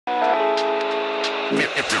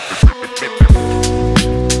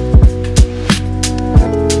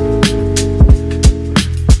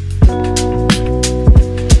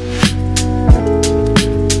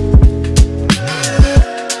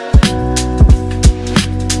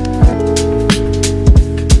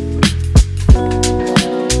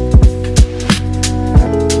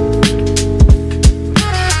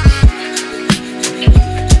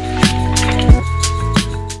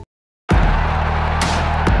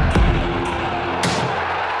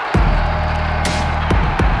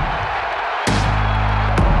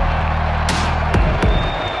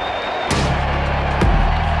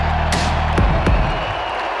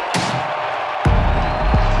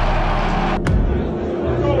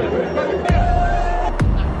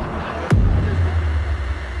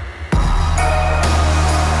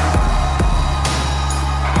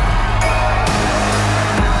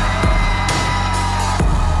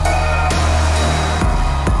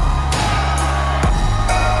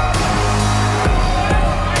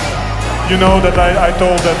You know that I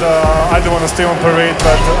told that I don't want to stay on parade,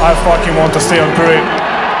 but I fucking want to stay on parade.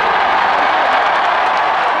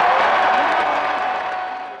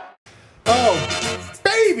 Oh,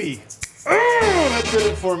 baby! Oh, that did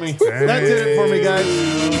it for me. That did it for me, guys.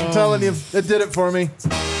 I'm telling you, it did it for me.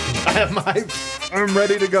 I'm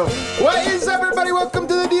ready to go. What is up, everybody? Welcome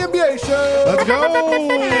to the DNVR show. Let's go.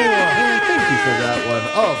 Thank you for that one.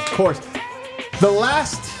 Oh, of course. The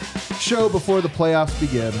last show before the playoffs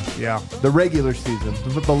begin. Yeah. The regular season.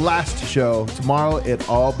 The last show. Tomorrow it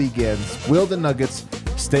all begins. Will the Nuggets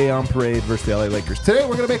stay on parade versus the LA Lakers? Today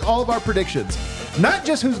we're going to make all of our predictions. Not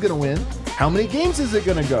just who's going to win. How many games is it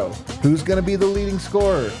going to go? Who's going to be the leading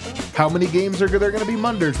scorer? How many games are there going to be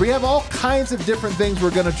Munders? We have all kinds of different things we're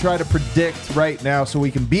going to try to predict right now so we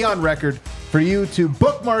can be on record for you to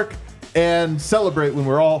bookmark and celebrate when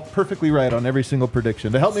we're all perfectly right on every single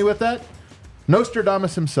prediction. To help me with that,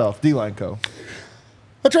 Nostradamus himself, D-Line Co.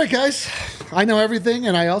 That's right, guys. I know everything,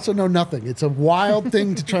 and I also know nothing. It's a wild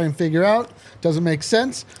thing to try and figure out. Doesn't make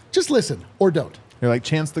sense. Just listen, or don't. You're like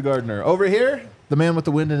Chance the Gardener. Over here, the man with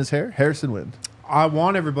the wind in his hair, Harrison Wind. I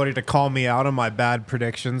want everybody to call me out on my bad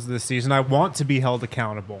predictions this season. I want to be held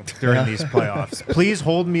accountable during these playoffs. Please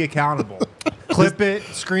hold me accountable. Clip it,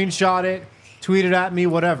 screenshot it, tweet it at me,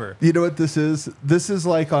 whatever. You know what this is? This is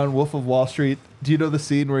like on Wolf of Wall Street. Do you know the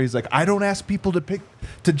scene where he's like, I don't ask people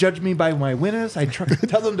to judge me by my winners. I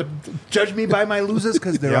tell them to judge me by my losers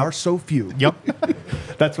because there are so few. Yep.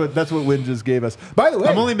 That's what Win just gave us. By the way,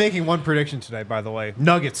 I'm only making one prediction today, by the way.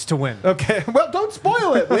 Nuggets to win. Okay. Well, don't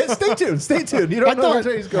spoil it, Win. Stay tuned. Stay tuned. You don't know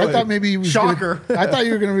where he's going. I thought maybe he was Shocker. I thought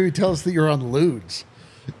you were going to maybe tell us that you're on Ludes.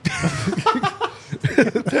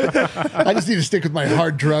 I just need to stick with my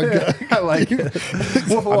hard drug. I like it.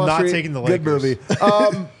 Wolf of Wall not Street, taking the good Lakers.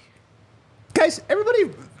 movie. Guys,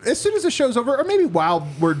 everybody, as soon as the show's over, or maybe while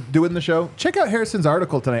we're doing the show, check out Harrison's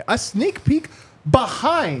article tonight. A sneak peek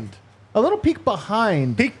behind, a little peek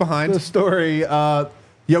behind. Peek behind. The story.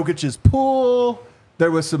 Jokic's pool.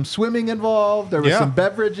 There was some swimming involved. There was some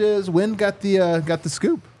beverages. Win got the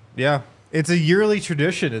scoop. Yeah. It's a yearly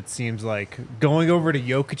tradition, it seems like, going over to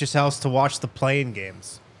Jokic's house to watch the playing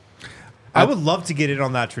games. I would love to get in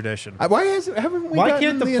on that tradition. Why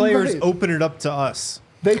can't the players open it up to us?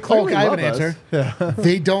 They clearly I have love an answer. us.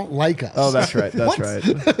 They don't like us. Oh, that's right. That's right.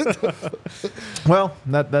 Well,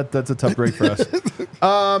 that's a tough break for us.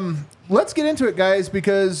 Let's get into it, guys,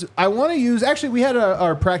 because I want to use. Actually, we had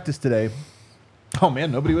our practice today. Oh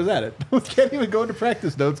man, nobody was at it. We can't even go into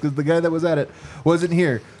practice notes because the guy that was at it wasn't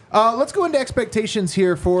here. Let's go into expectations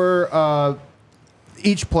here for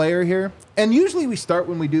each player here. And usually we start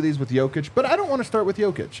when we do these with Jokic, but I don't want to start with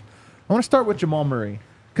Jokic. I want to start with Jamal Murray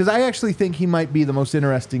because I actually think he might be the most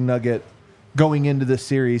interesting Nugget going into this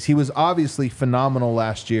series. He was obviously phenomenal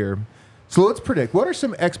last year. So let's predict. What are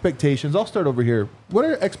some expectations? I'll start over here. What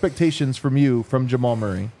are expectations from you from Jamal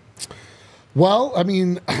Murray? Well, I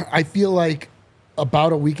mean, I feel like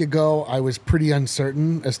about a week ago, I was pretty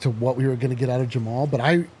uncertain as to what we were going to get out of Jamal, but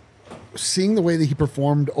seeing the way that he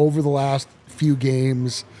performed over the last few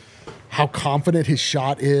games, how confident his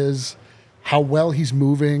shot is, how well he's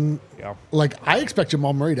moving. Yeah. Like, I expect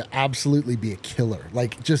Jamal Murray to absolutely be a killer,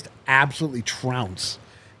 like just absolutely trounce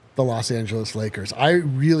the Los Angeles Lakers. I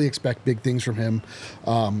really expect big things from him.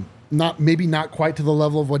 Maybe not quite to the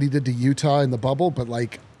level of what he did to Utah in the bubble, but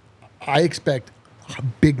like I expect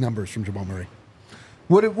big numbers from Jamal Murray.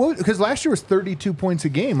 Because last year was 32 points a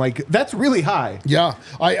game. Like, that's really high. Yeah.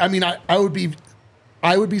 I mean, I would be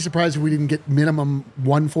surprised if we didn't get minimum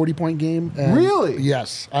 140-point game. Really?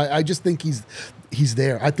 Yes. I just think he's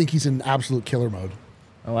there. I think he's in absolute killer mode.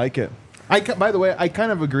 I like it. By the way, I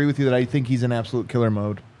kind of agree with you that I think he's in absolute killer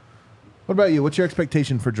mode. What about you? What's your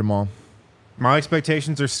expectation for Jamal? My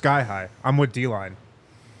expectations are sky high. I'm with D-Line.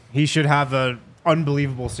 He should have an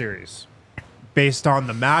unbelievable series based on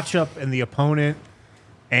the matchup and the opponent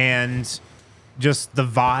and just the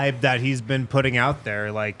vibe that he's been putting out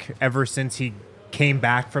there, like ever since he came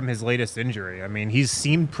back from his latest injury. I mean, he's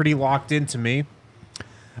seemed pretty locked in to me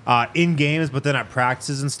in games, but then at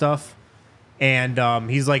practices and stuff. And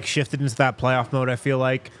he's like shifted into that playoff mode, I feel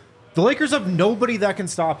like. The Lakers have nobody that can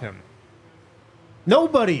stop him.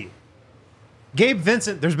 Nobody. Gabe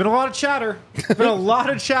Vincent, there's been a lot of chatter. There's been a lot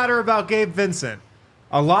of chatter about Gabe Vincent.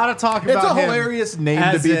 A lot of talk about him. It's a hilarious name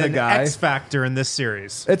to be the guy. X factor in this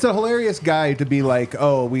series. It's a hilarious guy to be like,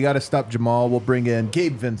 oh, we got to stop Jamal. We'll bring in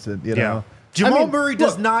Gabe Vincent, you know? Jamal Murray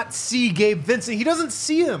does not see Gabe Vincent. He doesn't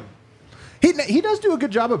see him. He does do a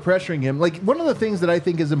good job of pressuring him. Like, one of the things that I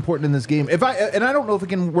think is important in this game, and I don't know if it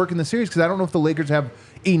can work in the series because I don't know if the Lakers have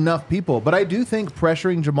enough people, but I do think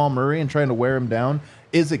pressuring Jamal Murray and trying to wear him down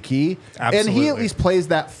is a key. Absolutely. And he at least plays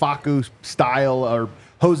that Facu style or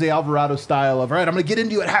Jose Alvarado style of, all right, I'm going to get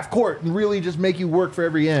into you at half court and really just make you work for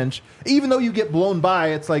every inch. Even though you get blown by,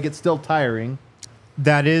 it's like it's still tiring.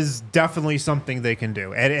 That is definitely something they can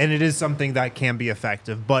do, and it is something that can be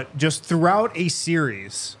effective. But just throughout a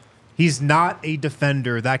series, he's not a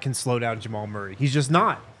defender that can slow down Jamal Murray. He's just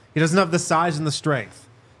not. He doesn't have the size and the strength.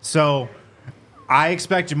 So I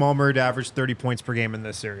expect Jamal Murray to average 30 points per game in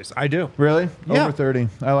this series. I do. Really? Yeah. Over 30.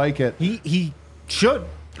 I like it. He should.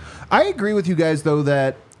 I agree with you guys, though,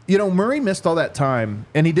 that, you know, Murray missed all that time,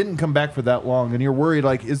 and he didn't come back for that long, and you're worried,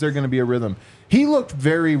 like, is there going to be a rhythm? He looked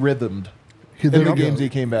very rhythmed in the games he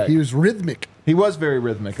came back. He was rhythmic. He was very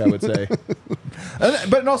rhythmic, I would say.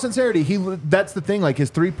 But in all sincerity, that's the thing. Like, his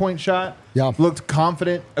three-point shot looked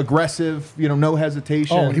confident, aggressive, you know, no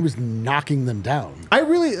hesitation. Oh, and he was knocking them down. I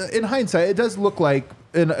really, in hindsight, it does look like,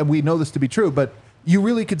 and we know this to be true, but you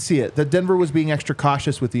really could see it, that Denver was being extra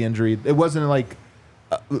cautious with the injury. It wasn't like,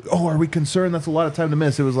 oh, are we concerned? That's a lot of time to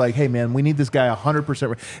miss. It was like, hey, man, we need this guy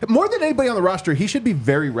 100%. More than anybody on the roster, he should be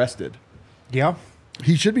very rested. Yeah.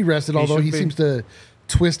 He should be rested, although he seems to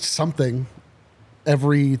twist something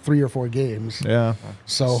every 3 or 4 games. Yeah.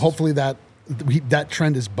 So hopefully that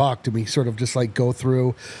trend is bucked and we sort of just like go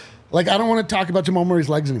through. Like, I don't want to talk about Jamal Murray's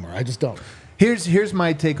legs anymore. I just don't. Here's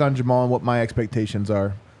my take on Jamal and what my expectations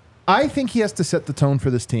are. I think he has to set the tone for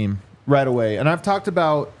this team right away. And I've talked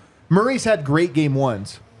about Murray's had great game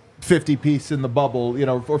ones. 50-piece in the bubble, you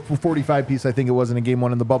know, or 45-piece, I think it was in a game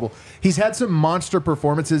one in the bubble. He's had some monster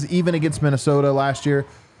performances, even against Minnesota last year,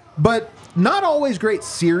 but not always great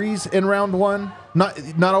series in round one,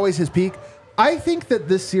 not always his peak. I think that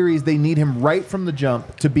this series, they need him right from the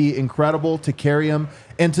jump to be incredible, to carry him,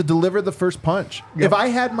 and to deliver the first punch. Yep. If I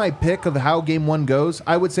had my pick of how game one goes,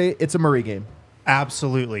 I would say it's a Murray game.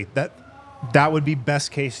 Absolutely. That would be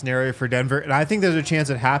best case scenario for Denver, and I think there's a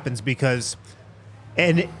chance it happens because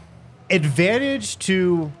an advantage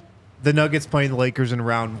to the Nuggets playing the Lakers in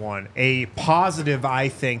round one, a positive, I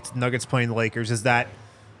think, to Nuggets playing the Lakers is that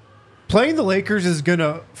playing the Lakers is going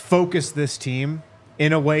to focus this team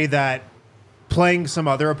in a way that playing some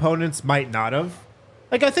other opponents might not have.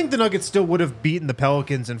 Like, I think the Nuggets still would have beaten the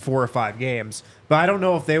Pelicans in 4 or 5 games, but I don't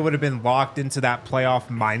know if they would have been locked into that playoff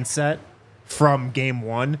mindset from game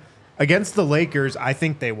one. Against the Lakers, I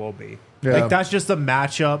think they will be. Yeah. Like, that's just a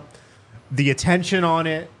matchup, the attention on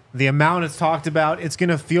it, the amount it's talked about, it's going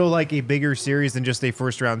to feel like a bigger series than just a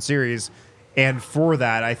first-round series. And for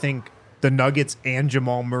that, I think the Nuggets and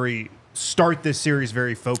Jamal Murray start this series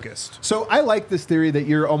very focused. So I like this theory that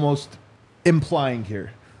you're almost implying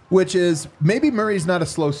here, which is maybe Murray's not a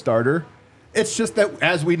slow starter. It's just that,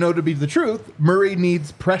 as we know to be the truth, Murray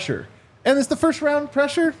needs pressure. And is the first round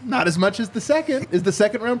pressure? Not as much as the second. Is the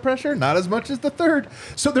second round pressure? Not as much as the third.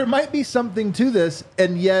 So there might be something to this,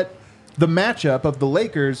 and yet the matchup of the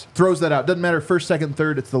Lakers throws that out. Doesn't matter first, second,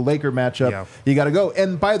 third. It's the Laker matchup. Yeah. You got to go.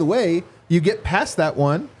 And by the way, you get past that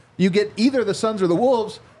one, you get either the Suns or the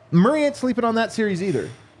Wolves. Murray ain't sleeping on that series either.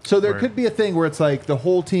 So there could be a thing where it's like the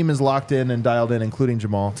whole team is locked in and dialed in, including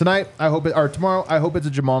Jamal. Tonight, I hope it, or tomorrow, I hope it's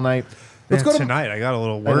a Jamal night. Let's go tonight. I got a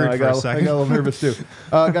little worried for a second. I got a little nervous too.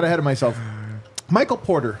 Got ahead of myself. Michael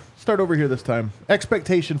Porter, start over here this time.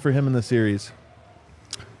 Expectation for him in the series.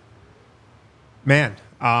 Man,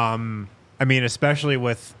 I mean, especially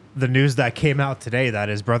with the news that came out today that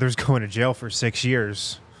his brother's going to jail for 6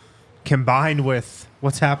 years, combined with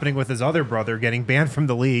what's happening with his other brother getting banned from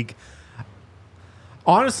the league.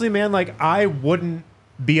 Honestly, man, like, I wouldn't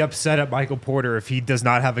be upset at Michael Porter if he does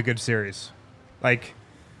not have a good series. Like,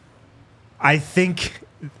 I think,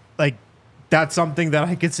 like, that's something that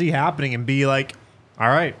I could see happening and be like, all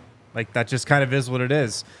right, like, that just kind of is what it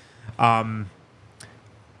is.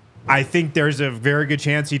 I think there's a very good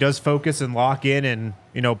chance he does focus and lock in and,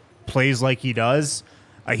 plays like he does.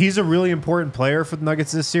 He's a really important player for the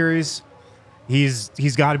Nuggets this series. He's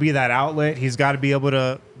got to be that outlet. He's got to be able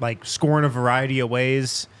to score in a variety of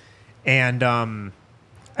ways. And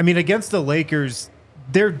against the Lakers,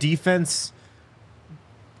 their defense,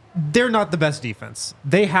 they're not the best defense.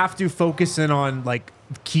 They have to focus in on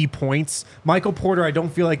key points. Michael Porter, I don't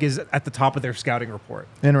feel like is at the top of their scouting report.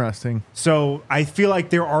 Interesting. So I feel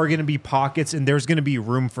like there are going to be pockets and there's going to be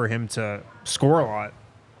room for him to score a lot.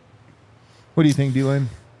 What do you think, D-Lane?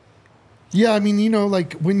 Yeah,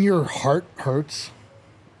 when your heart hurts,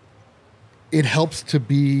 it helps to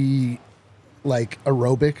be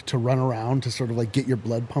aerobic, to run around, to sort of get your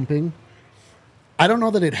blood pumping. I don't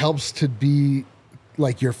know that it helps to be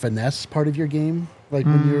your finesse part of your game,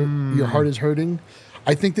 when your heart is hurting.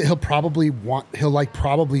 I think that he'll probably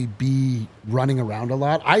be running around a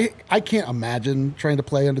lot. I can't imagine trying to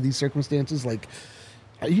play under these circumstances.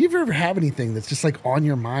 You ever have anything that's just on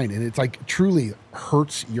your mind and it's truly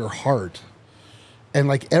hurts your heart,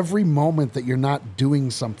 and every moment that you're not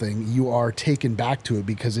doing something, you are taken back to it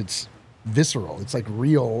because it's visceral. It's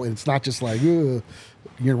real, and it's not just ugh,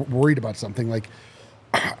 you're worried about something.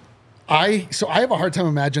 I have a hard time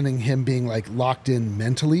imagining him being locked in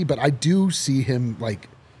mentally, but I do see him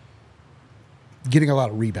getting a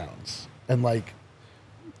lot of rebounds and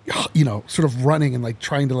sort of running and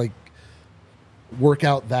trying to work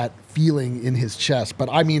out that feeling in his chest. But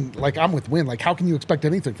I'm with Win. How can you expect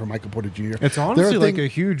anything from Michael Porter Jr.? It's honestly a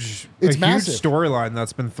huge storyline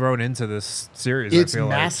that's been thrown into this series. It's I feel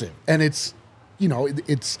massive, and it's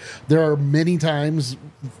there are many times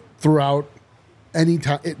throughout any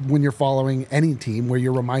time when you're following any team where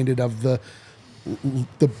you're reminded of the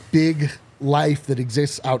big life that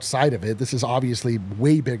exists outside of it. This is obviously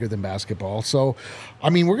way bigger than basketball. So, we're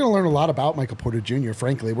going to learn a lot about Michael Porter Jr.,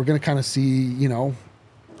 frankly. We're going to kind of see,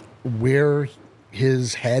 where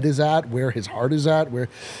his head is at, where his heart is at, where,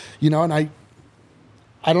 and I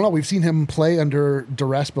don't know. We've seen him play under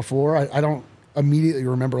duress before. I don't immediately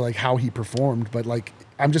remember how he performed, but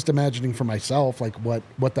I'm just imagining for myself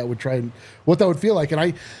what that would feel like. And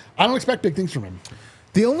I don't expect big things from him.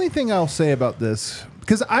 The only thing I'll say about this,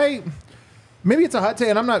 because maybe it's a hot take,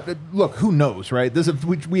 and I'm not. Look, who knows, right? This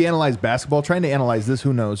we analyze basketball, trying to analyze this.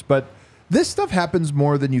 Who knows? But this stuff happens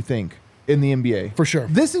more than you think in the NBA, for sure.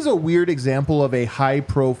 This is a weird example of a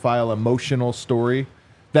high-profile, emotional story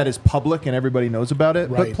that is public and everybody knows about it.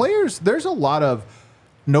 Right. But players, there's a lot of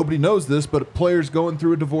nobody knows this, but players going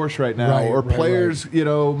through a divorce right now, or players,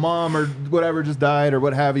 mom or whatever just died or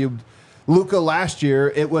what have you. Luka last year,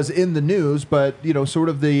 it was in the news, but sort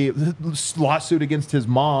of the lawsuit against his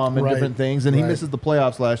mom and different things, and he misses the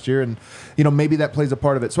playoffs last year, and maybe that plays a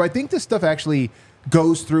part of it. So I think this stuff actually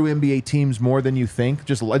goes through NBA teams more than you think,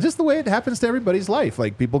 just the way it happens to everybody's life.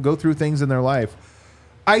 People go through things in their life.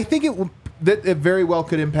 I think it very well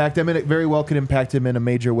could impact him, and it very well could impact him in a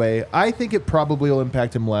major way. I think it probably will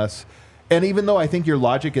impact him less. And even though I think your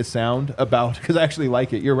logic is sound about, because I actually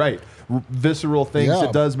like it, you're right, visceral things,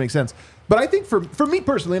 it does make sense. But I think for me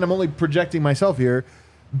personally, and I'm only projecting myself here,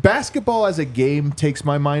 basketball as a game takes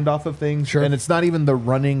my mind off of things. Sure. And it's not even the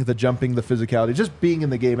running, the jumping, the physicality, just being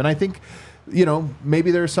in the game. And I think,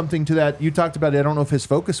 maybe there's something to that. You talked about it. I don't know if his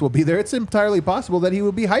focus will be there. It's entirely possible that he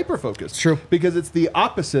will be hyper-focused. True. Because it's the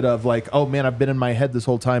opposite of oh, man, I've been in my head this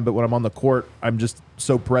whole time, but when I'm on the court, I'm just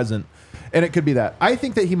so present. And it could be that. I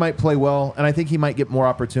think that he might play well, and I think he might get more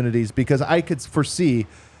opportunities because I could foresee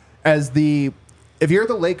if you're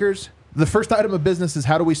the Lakers, the first item of business is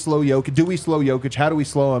how do we slow Jokic? Do we slow Jokic? How do we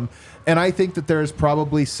slow him? And I think that there's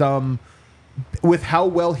probably some, with how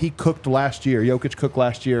well he cooked last year, Jokic cooked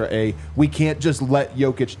last year, we can't just let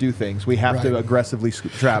Jokic do things. We have to aggressively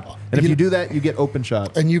trap. And if you do that, you get open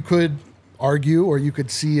shots. And you could argue, or you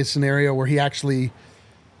could see a scenario where he actually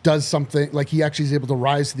does something, he actually is able to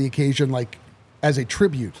rise to the occasion, as a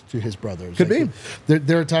tribute to his brothers. Could be.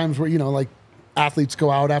 There are times where, athletes go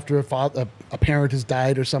out after a parent has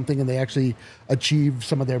died or something, and they actually achieve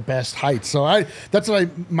some of their best heights. So that's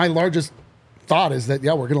my largest thought is that,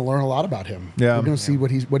 we're going to learn a lot about him. Yeah. We're going to see what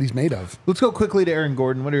he's made of. Let's go quickly to Aaron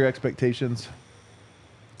Gordon. What are your expectations?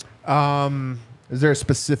 Is there a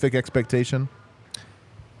specific expectation?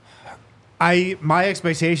 My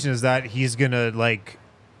expectation is that he's going to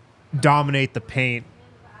dominate the paint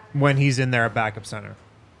when he's in there at backup center.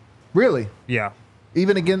 Really? Yeah.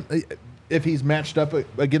 Even again, if he's matched up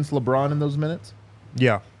against LeBron in those minutes?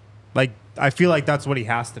 Yeah. I feel like that's what he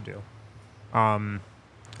has to do.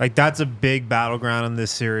 That's a big battleground in this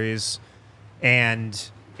series. And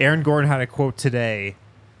Aaron Gordon had a quote today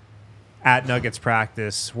at Nuggets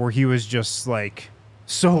practice where he was just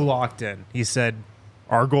so locked in. He said,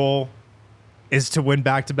 our goal is to win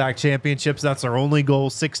back-to-back championships. That's our only goal.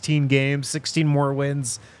 16 games, 16 more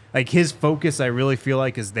wins. Like, his focus, I really feel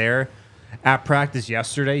like, is there. At practice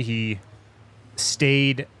yesterday, he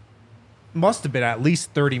stayed, must have been at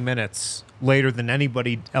least 30 minutes later than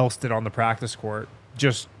anybody else did on the practice court,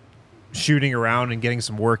 just shooting around and getting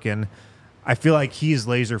some work in. I feel like he's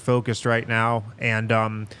laser focused right now,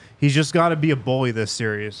 and he's just got to be a bully this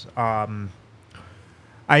series. I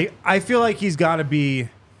feel like he's got to be,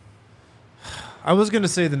 I was going to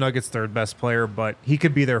say the Nuggets' third best player, but he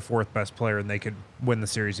could be their fourth best player, and they could win the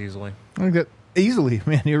series easily. I think that easily,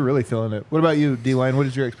 man. You're really feeling it. What about you, D-Line? What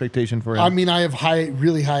is your expectation for him? I mean, I have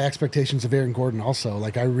really high expectations of Aaron Gordon also.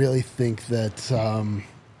 Like, I really think that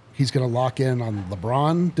he's going to lock in on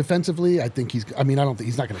LeBron defensively. I think I don't think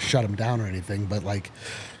he's not going to shut him down or anything, but like,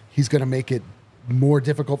 he's going to make it more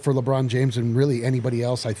difficult for LeBron James than really anybody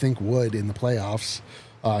else I think would in the playoffs.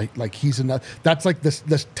 Like, he's that's like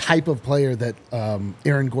this type of player that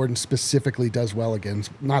Aaron Gordon specifically does well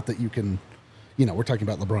against. Not that you can, we're talking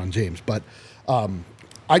about LeBron James, but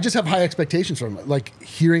I just have high expectations for him. Like,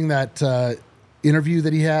 hearing that interview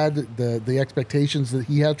that he had, the expectations that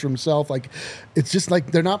he has for himself, like, it's just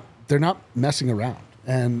like they're not messing around.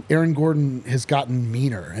 And Aaron Gordon has gotten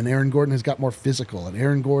meaner, and Aaron Gordon has got more physical, and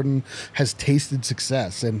Aaron Gordon has tasted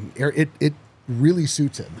success, and it really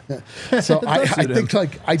suits him. So I think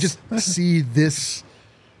like I just see this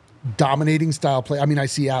dominating style play. I mean, I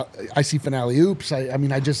see finale oops.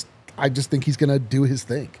 I just think he's gonna do his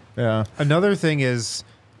thing. Yeah. Another thing is,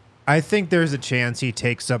 I think there's a chance he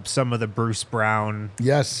takes up some of the Bruce Brown,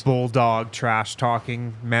 bulldog trash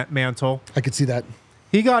talking mantle. I could see that.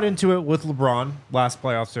 He got into it with LeBron last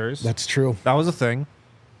playoff series. That's true. That was a thing.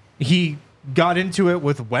 He got into it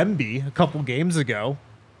with Wemby a couple games ago.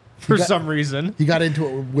 For some reason, he got into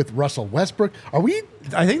it with Russell Westbrook. I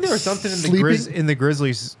think there was something in the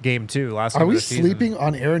Grizzlies game too last. Are we sleeping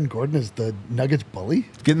on Aaron Gordon as the Nuggets bully?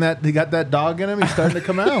 He got that dog in him. He's starting to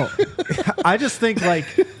come out. I just think like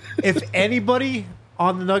if anybody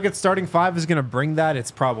on the Nuggets starting five is going to bring that,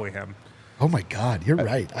 it's probably him. Oh my God, you're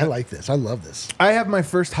right. I like this. I love this. I have my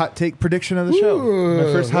first hot take prediction of the show.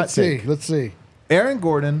 My first hot take. Let's see. Aaron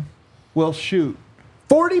Gordon will shoot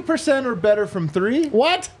 40% or better from three.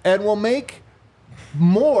 What? And will make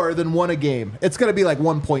more than one a game. It's going to be like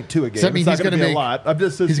 1.2 a game. Does that mean it's he's going to be a lot.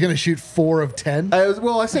 He's going to shoot 4 of 10?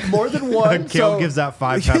 I said more than one. Kale gives out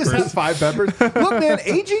 5 peppers. Gives out 5 peppers. Look, man,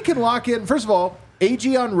 AG can lock in. First of all,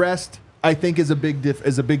 AG on rest, I think, is a big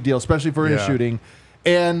deal, especially for his shooting.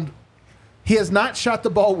 And he has not shot the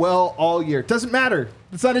ball well all year. It doesn't matter.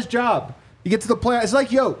 It's not his job. You get to the playoffs. It's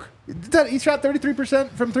like Yoke. He shot 33%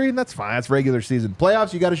 from three, and that's fine. That's regular season.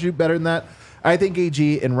 Playoffs, you got to shoot better than that. I think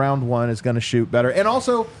AG in round one is going to shoot better. And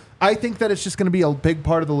also, I think that it's just going to be a big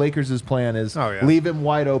part of the Lakers' plan is leave him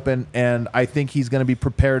wide open, and I think he's going to be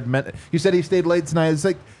prepared. You said he stayed late tonight. It's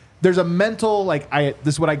like there's a mental, like,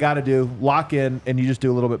 this is what I got to do. Lock in, and you just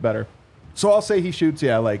do a little bit better. So I'll say he shoots,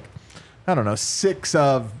 like, I don't know, 6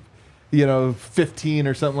 of 15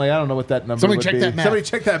 or something like. I don't know what that number would be. Somebody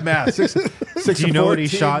check that math. 6 Do you know what he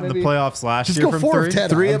shot in the playoffs last year from 3?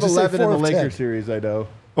 3 of 11 in the Lakers series, I know.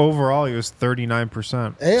 Overall, he was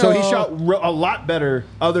 39%. So he shot a lot better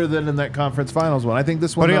other than in that conference finals one. I think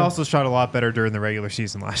this one. But he also shot a lot better during the regular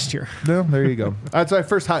season last year. No, there you go. That's my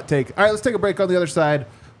first hot take. All right, let's take a break on the other side.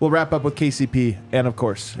 We'll wrap up with KCP and, of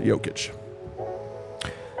course, Jokic.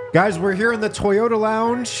 Guys, we're here in the Toyota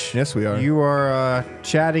Lounge. Yes, we are. You are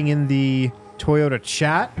chatting in the Toyota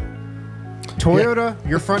chat. Toyota,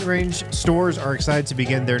 your Front Range stores are excited to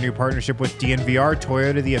begin their new partnership with DNVR.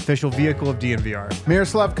 Toyota, the official vehicle of DNVR.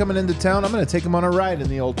 Miroslav coming into town. I'm going to take him on a ride in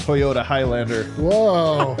the old Toyota Highlander.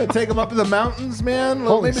 Whoa. Take him up in the mountains, man.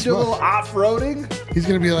 Maybe do a little off-roading. He's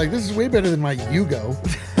going to be like, this is way better than my Yugo.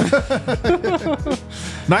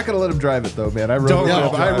 Not going to let him drive it, though, man. I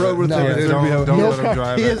rode with him. Don't let him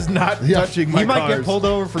drive it. He is not touching my He might cars. get pulled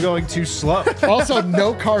over for going too slow. Also,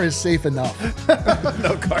 no car is safe enough.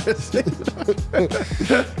 No car is safe enough.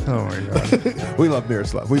 Oh, my God. We love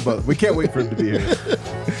Miroslav. We can't wait for him to be here.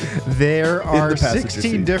 There are 16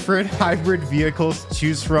 seat. different hybrid vehicles to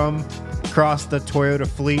choose from across the Toyota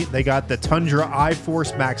fleet. They got the Tundra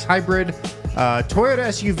iForce Max Hybrid, Toyota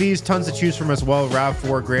SUVs, tons to choose from as well.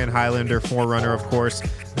 RAV4, Grand Highlander, 4Runner, of course.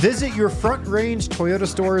 Visit your Front Range Toyota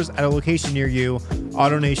stores at a location near you.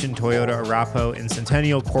 AutoNation Toyota, Arapahoe in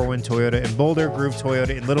Centennial, Corwin Toyota in Boulder, Groove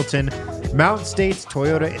Toyota in Littleton, Mountain States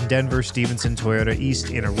Toyota in Denver, Stevenson Toyota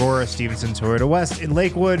East in Aurora, Stevenson Toyota West in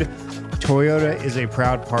Lakewood. Toyota is a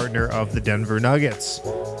proud partner of the Denver Nuggets.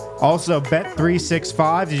 Also,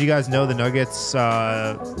 Bet365. Did you guys know the Nuggets?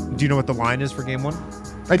 Do you know what the line is for game one?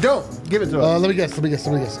 I don't. Give it to us. Let me guess.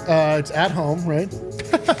 It's at home, right?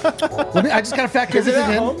 I just got to factor Is it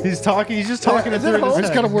everything at in. home? He's talking. He's just talking Is it it through. home? I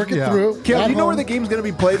just got to work it through. Kale, At do you know where home. the game's going to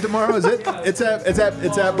be played tomorrow? Is it? It's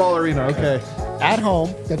at Ball Arena. Okay. At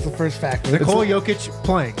home. That's the first factor. Nikola Jokic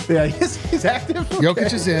playing. Yeah, he's active. Okay.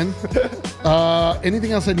 Jokic is in.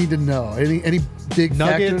 Anything else I need to know? Any big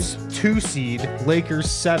Nuggets factors? 2 seed, Lakers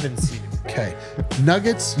 7 seed. Okay.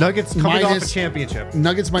 Nuggets coming off a minus- championship.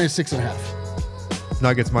 Nuggets minus 6.5.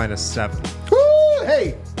 Nuggets -7. Woo!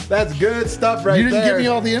 Hey, that's good stuff right there. You didn't give me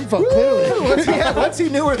all the info, clearly. Once he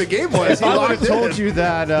knew where the game was, he I would locked have told in. you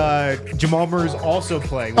that Jamal Murray's also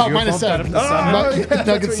playing. Would Oh, you have minus bumped 7. that up to 7? Oh, yeah, that's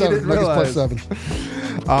Nuggets what you 7. didn't Nuggets plus realize.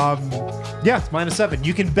 7. Yeah, it's -7.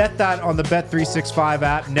 You can bet that on the Bet365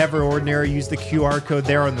 app. Never ordinary. Use the QR code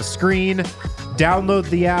there on the screen. Download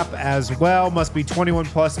the app as well. Must be 21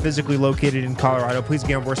 plus, physically located in Colorado. Please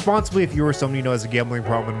gamble responsibly. If you or someone you know has a gambling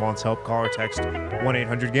problem and wants help, call or text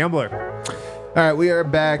 1-800-GAMBLER. All right, we are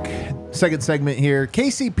back. Second segment here.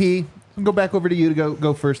 KCP, I'll go back over to you to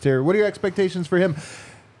go first here. What are your expectations for him?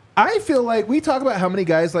 I feel like we talk about how many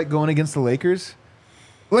guys like going against the Lakers.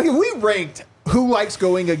 Like if we ranked who likes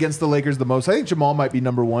going against the Lakers the most, I think Jamal might be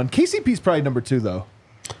number 1. KCP's probably number 2 though.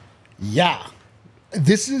 Yeah.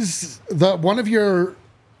 This is one of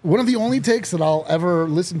the only takes that I'll ever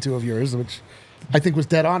listen to of yours, which I think was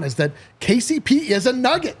dead on, is that KCP is a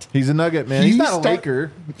Nugget. He's a Nugget, man. He's not a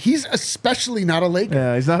Laker. He's especially not a Laker.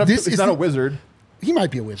 Yeah, he's not a Wizard. He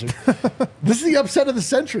might be a Wizard. This is the upset of the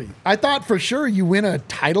century. I thought for sure you win a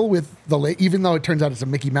title with the Lakers, even though it turns out it's a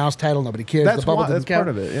Mickey Mouse title. Nobody cares. That's the bubble doesn't that's count.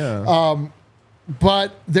 part of it, yeah.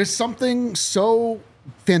 But there's something so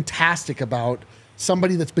fantastic about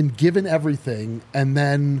somebody that's been given everything and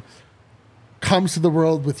then comes to the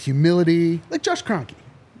world with humility, like Josh Kroenke.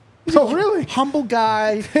 Oh, really? Humble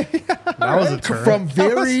guy That was a turn. from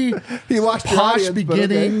very He lost your posh audience, but okay.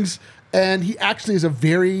 beginnings, and he actually is a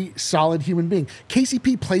very solid human being.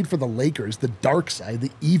 KCP played for the Lakers, the dark side,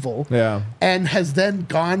 the evil, Yeah. and has then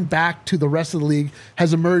gone back to the rest of the league,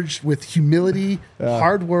 has emerged with humility,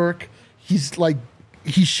 hard work. He's like,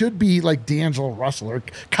 he should be like D'Angelo Russell or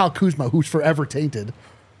Kyle Kuzma, who's forever tainted.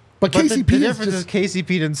 But But KCP the is difference just, is KCP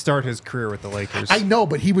didn't start his career with the Lakers. I know,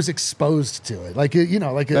 but he was exposed to it. Like,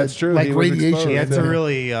 That's true. like He was radiation. exposed. He had to Yeah.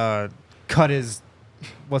 really cut his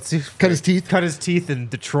Cut his teeth? Cut his teeth in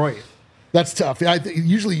Detroit. That's tough.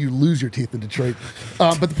 Usually you lose your teeth in Detroit.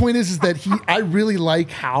 But the point is that I really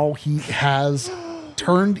like how he has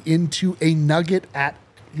turned into a Nugget at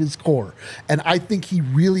his core. And I think he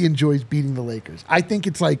really enjoys beating the Lakers. I think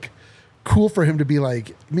it's like cool for him to be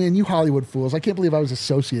like, man, you Hollywood fools, I can't believe I was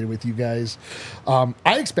associated with you guys. I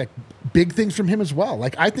expect big things from him as well.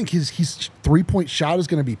 Like, I think his 3-point shot is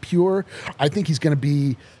going to be pure. I think he's going to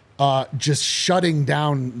be just shutting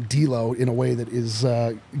down D'Lo in a way that is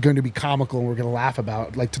going to be comical and we're going to laugh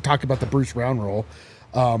about, like to talk about the Bruce Brown role.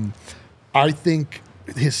 I think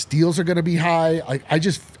his steals are going to be high.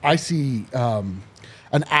 I see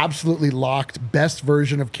an absolutely locked best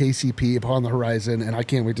version of KCP upon the horizon, and I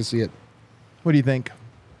can't wait to see it. What do you think?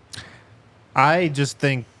 I just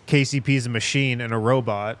think KCP is a machine and a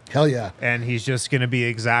robot, Hell yeah. and he's just going to be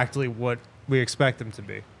exactly what we expect him to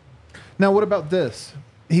be. Now, what about this?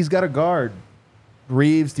 He's got a guard.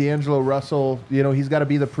 Reeves, D'Angelo Russell, he's got to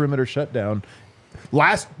be the perimeter shutdown.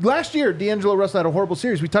 Last year, D'Angelo Russell had a horrible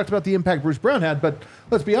series. We talked about the impact Bruce Brown had, but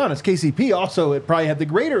let's be honest, KCP also probably had the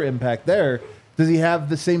greater impact there. Does he have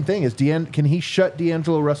the same thing? Can he shut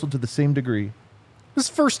D'Angelo Russell to the same degree? This is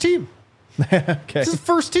first team. Okay. This is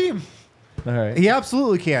first team. All right. He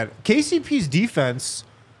absolutely can. KCP's defense,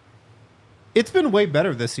 it's been way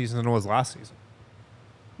better this season than it was last season.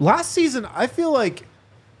 Last season, I feel like,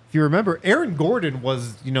 if you remember, Aaron Gordon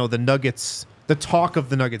was, the Nuggets, the talk of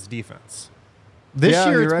the Nuggets defense. This Yeah,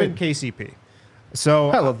 year, you're it's right. been KCP. So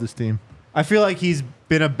I love this team. I feel like he's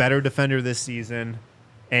been a better defender this season.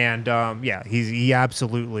 And, he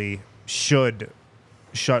absolutely should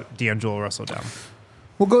shut D'Angelo Russell down.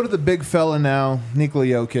 We'll go to the big fella now, Nikola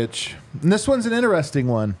Jokic. And this one's an interesting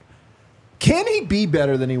one. Can he be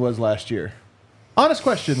better than he was last year? Honest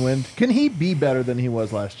question, Wind. Can he be better than he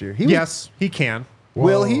was last year? Yes, he can.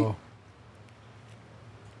 Will he? Whoa.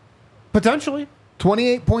 Potentially.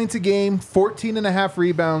 28 points a game, 14 and a half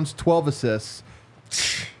rebounds, 12 assists.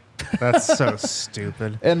 That's so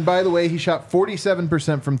stupid. And by the way, he shot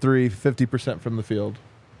 47% from three, 50% from the field.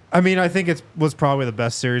 I mean, I think it was probably the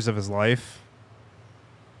best series of his life.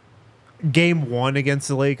 Game 1 against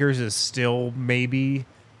the Lakers is still maybe,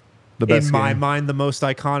 The best in my game. mind, the most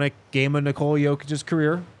iconic game of Nikola Jokic's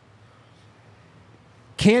career.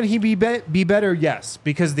 Can he be better? Yes,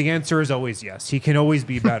 because the answer is always yes. He can always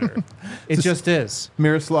be better. It just is.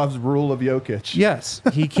 Miroslav's rule of Jokic. Yes,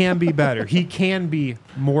 he can be better. He can be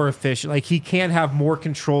more efficient. Like, he can have more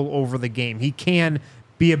control over the game. He can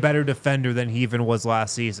be a better defender than he even was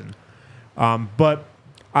last season. But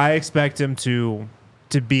I expect him to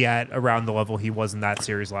be at around the level he was in that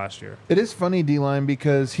series last year. It is funny, D-Line,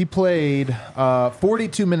 because he played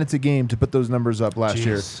 42 minutes a game to put those numbers up last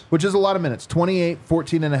year, which is a lot of minutes, 28,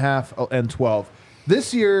 14 and a half, and 12.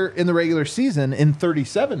 This year in the regular season, in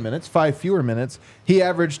 37 minutes, 5 fewer minutes, he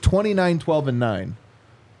averaged 29, 12, and 9.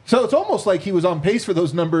 So it's almost like he was on pace for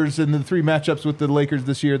those numbers in the 3 matchups with the Lakers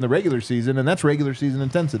this year in the regular season, and that's regular season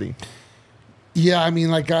intensity. Yeah, I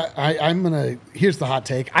mean, like, I'm going to... Here's the hot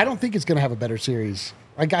take. I don't think it's going to have a better series.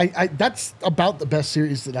 Like, that's about the best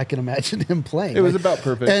series that I can imagine him playing. It was about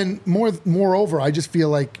perfect. And moreover, I just feel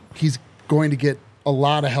like he's going to get a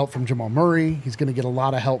lot of help from Jamal Murray. He's going to get a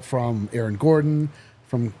lot of help from Aaron Gordon,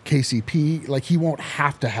 from KCP. Like, he won't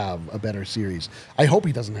have to have a better series. I hope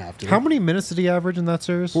he doesn't have to. How many minutes did he average in that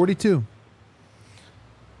series? 42.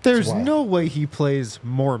 There's no way he plays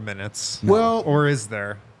more minutes. No. Well, or is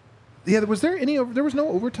there? Yeah, there was no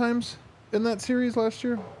overtimes in that series last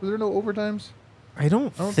year? Was there no overtimes? I don't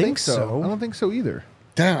think so. I don't think so either.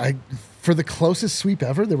 Damn, for the closest sweep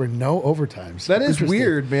ever, there were no overtimes. That is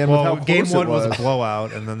weird, man. Well, with how game close one it was a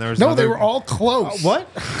blowout, and then there was they were all close. What?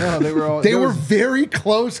 No, they were all. They were very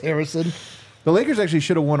close, Harrison. The Lakers actually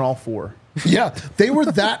should have won all 4. Yeah, they were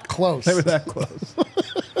that close. They were that close.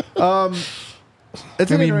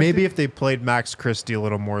 I mean, maybe if they played Max Christie a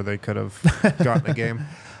little more, they could have gotten the game.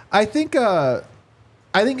 I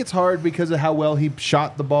think it's hard because of how well he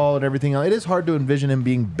shot the ball and everything else. It is hard to envision him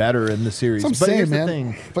being better in the series. That's what I'm saying,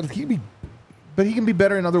 man. But he can be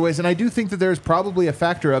better in other ways. And I do think that there's probably a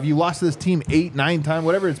factor of you lost this team 8, 9 times,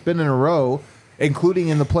 whatever it's been in a row, including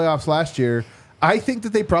in the playoffs last year. I think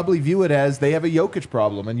that they probably view it as they have a Jokic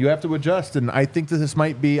problem and you have to adjust. And I think that this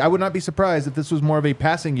might be, I would not be surprised if this was more of a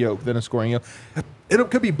passing yoke than a scoring yoke.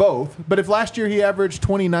 It could be both. But if last year he averaged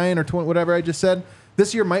 29 or 20, whatever I just said,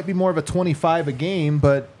 this year might be more of a 25 a game,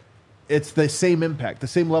 but it's the same impact, the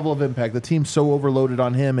same level of impact. The team's so overloaded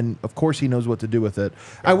on him, and of course he knows what to do with it.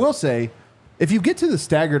 I will say, if you get to the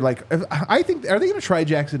staggered, I think, are they going to try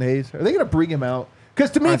Jackson Hayes? Are they going to bring him out?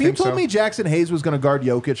 Because to me, if you told me Jackson Hayes was going to guard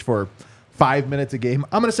Jokic for 5 minutes a game,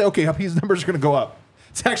 I'm going to say, okay, his numbers are going to go up.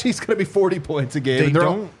 It's actually going to be 40 points a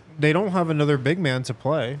game. They don't have another big man to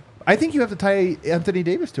play. I think you have to tie Anthony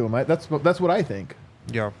Davis to him. That's what I think.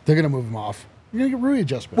 Yeah, they're going to move him off. You're going to get Rui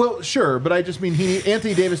adjustment. Well, sure, but I just mean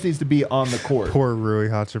Anthony Davis needs to be on the court. Poor Rui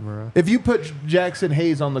Hachimura. If you put Jackson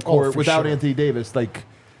Hayes on the court without Anthony Davis,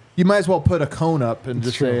 you might as well put a cone up and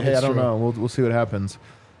just say, hey, I don't know. We'll see what happens.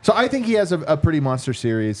 So I think he has a pretty monster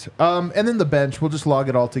series. And then the bench, we'll just log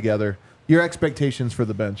it all together. Your expectations for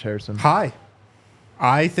the bench, Harrison? High.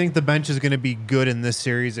 I think the bench is going to be good in this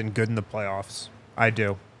series and good in the playoffs. I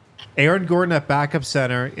do. Aaron Gordon at backup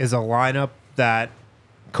center is a lineup that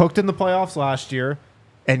cooked in the playoffs last year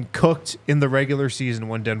and cooked in the regular season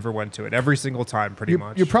when Denver went to it every single time, pretty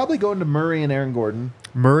much. You're probably going to Murray and Aaron Gordon.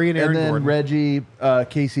 And then Reggie,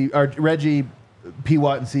 Reggie, P.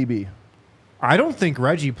 Watt, and CB. I don't think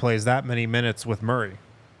Reggie plays that many minutes with Murray.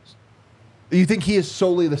 You think he is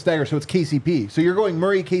solely the stagger, so it's KCP. So you're going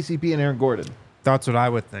Murray, KCP, and Aaron Gordon. That's what I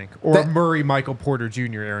would think. Or Murray, Michael Porter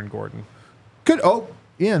Jr., Aaron Gordon.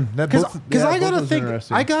 Ian, because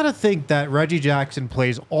I gotta think that Reggie Jackson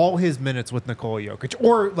plays all his minutes with Nikola Jokic,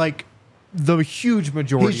 or the huge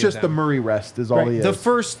majority. He's just the Murray rest is all he is. The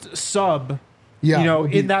first sub,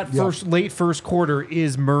 in that late first quarter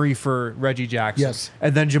is Murray for Reggie Jackson. Yes,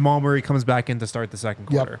 and then Jamal Murray comes back in to start the second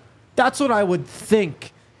quarter. That's what I would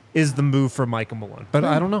think is the move for Michael Malone, but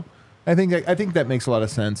I don't know. I think that makes a lot of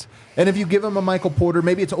sense. And if you give him a Michael Porter,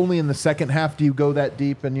 maybe it's only in the second half do you go that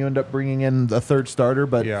deep and you end up bringing in the third starter.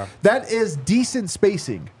 But that is decent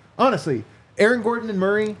spacing. Honestly, Aaron Gordon and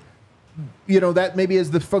Murray, that maybe is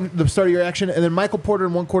the start of your action. And then Michael Porter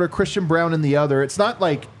in one quarter, Christian Brown in the other. It's not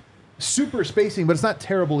like super spacing, but it's not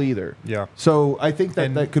terrible either. Yeah. So I think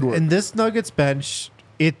that could work. And this Nuggets bench,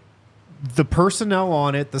 the personnel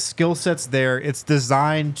on it, the skill set's there. It's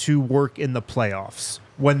designed to work in the playoffs.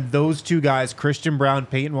 When those two guys, Christian Brown,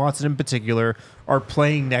 Peyton Watson in particular, are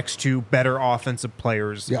playing next to better offensive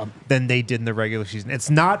players than they did in the regular season.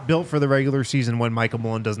 It's not built for the regular season when Michael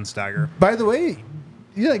Malone doesn't stagger. By the way,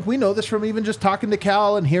 we know this from even just talking to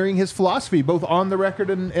Cal and hearing his philosophy, both on the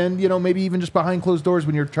record and maybe even just behind closed doors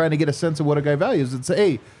when you're trying to get a sense of what a guy values. It's,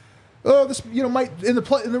 hey, oh, this might in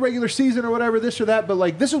the regular season or whatever, this or that, but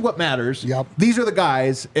like this is what matters. Yep. These are the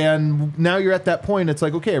guys, and now you're at that point. It's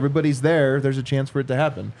like, okay, everybody's there. There's a chance for it to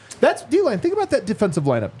happen. That's D-line. Think about that defensive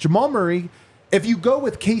lineup. Jamal Murray. If you go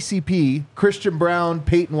with KCP, Christian Brown,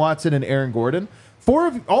 Peyton Watson, and Aaron Gordon,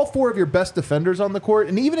 all four of your best defenders on the court,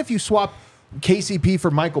 and even if you swap KCP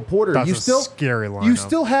for Michael Porter, That's a scary lineup. You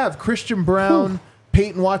still have Christian Brown,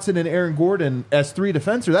 Peyton Watson, and Aaron Gordon as three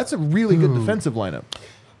defenders. That's a really good defensive lineup.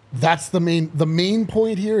 That's the main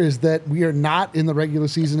point here is that we are not in the regular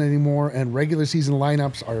season anymore, and regular season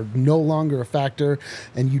lineups are no longer a factor,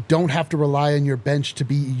 and you don't have to rely on your bench to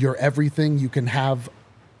be your everything. You can have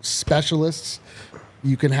specialists.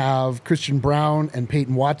 You can have Christian Brown and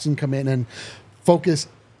Peyton Watson come in and focus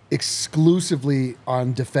exclusively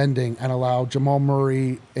on defending and allow Jamal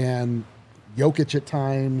Murray and Jokic at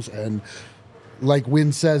times, and like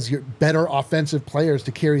Wynn says, your better offensive players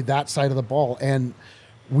to carry that side of the ball. And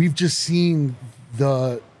we've just seen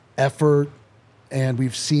the effort, and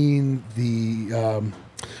we've seen the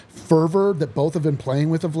fervor that both have been playing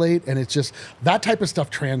with of late, and it's just that type of stuff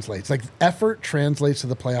translates. Like effort translates to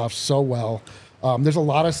the playoffs so well. There's a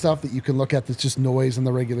lot of stuff that you can look at that's just noise in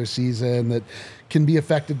the regular season that can be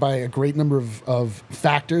affected by a great number of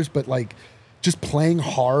factors, but like just playing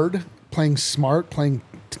hard, playing smart, playing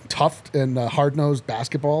tough and hard-nosed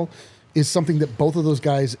basketball is something that both of those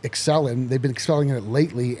guys excel in. They've been excelling in it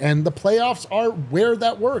lately, and the playoffs are where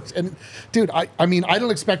that works. And dude, I mean, I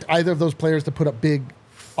don't expect either of those players to put up big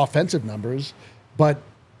offensive numbers, but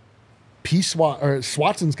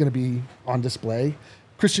Swatson's going to be on display.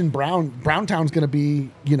 Christian Browntown's going to be,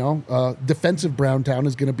 defensive Browntown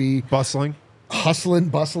is going to be bustling, hustling,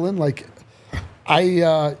 bustling. Like,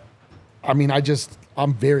 I'm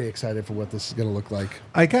very excited for what this is going to look like.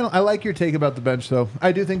 I like your take about the bench, though.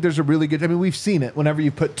 I do think there's a really good. I mean, we've seen it whenever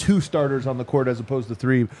you put two starters on the court as opposed to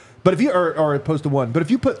three, but if you or opposed to one. But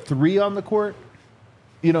if you put three on the court,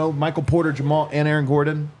 Michael Porter, Jamal, and Aaron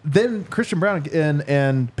Gordon, then Christian Brown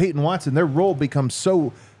and Peyton Watson, their role becomes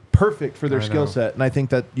so perfect for their skill set. And I think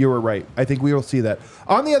that you were right. I think we will see that.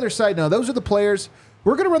 On the other side, now, those are the players.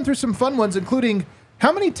 We're going to run through some fun ones, including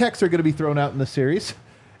how many techs are going to be thrown out in this series.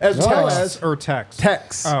 As well as text.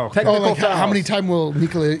 Techs. Oh, like how many times will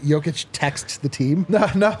Nikola Jokic text the team?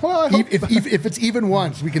 No. Well, if it's even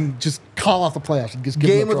once, we can just call off the playoffs and just give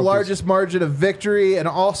game with largest margin of victory, and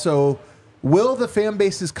also, will the fan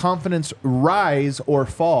base's confidence rise or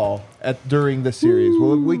fall during the series?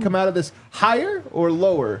 Will we come out of this higher or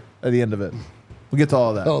lower at the end of it? We'll get to all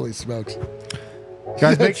of that. Holy smokes.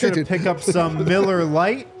 Guys, make sure to pick up some Miller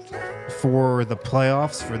Lite for the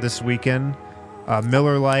playoffs for this weekend.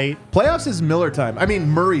 Miller Lite. Playoffs is Miller time. I mean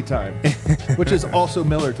Murray time, which is also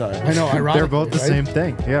Miller time. I know, ironically. They're both the same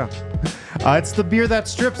thing, yeah. It's the beer that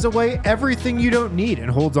strips away everything you don't need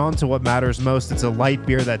and holds on to what matters most. It's a light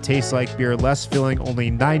beer that tastes like beer, less filling,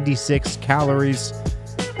 only 96 calories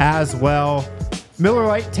as well. Miller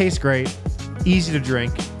Lite tastes great, easy to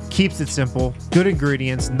drink, keeps it simple, good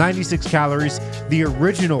ingredients, 96 calories, the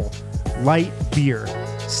original light beer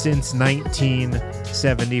since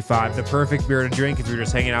 1975. The perfect beer to drink if you're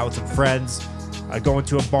just hanging out with some friends, going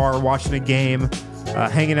to a bar, watching a game,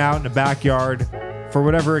 hanging out in the backyard. For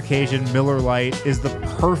whatever occasion, Miller Lite is the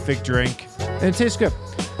perfect drink, and it tastes good.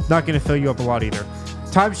 Not going to fill you up a lot either.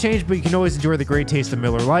 Times change, but you can always enjoy the great taste of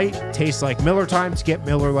Miller Lite. Tastes like Miller time. To get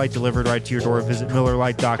Miller Lite delivered right to your door, visit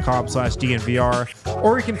MillerLite.com/DNVR,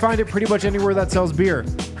 or you can find it pretty much anywhere that sells beer.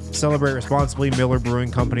 Celebrate responsibly. Miller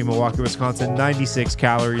Brewing Company, Milwaukee, Wisconsin. 96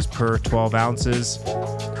 calories per 12 ounces.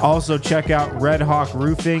 Also, check out Red Hawk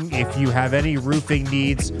Roofing if you have any roofing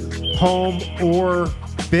needs, home or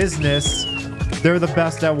business. They're the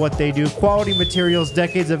best at what they do. Quality materials,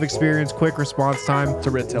 decades of experience, quick response time.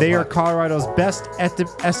 They are Colorado's best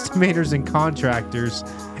estimators and contractors.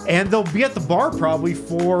 And they'll be at the bar probably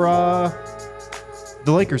for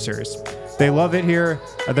the Lakers series. They love it here.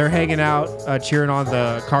 They're hanging out, cheering on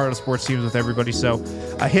the Colorado sports teams with everybody. So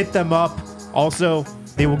hit them up. Also,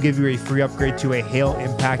 they will give you a free upgrade to a hail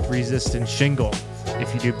impact resistant shingle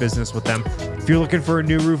if you do business with them. If you're looking for a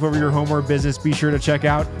new roof over your home or business, be sure to check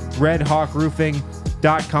out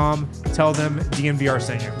redhawkroofing.com. Tell them DNVR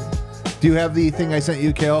sent you. Do you have the thing I sent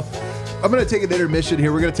you, Kale? I'm going to take an intermission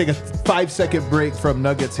here. We're going to take a 5-second break from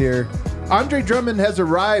Nuggets here. Andre Drummond has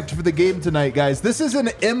arrived for the game tonight, guys. This is an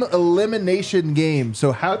elimination game.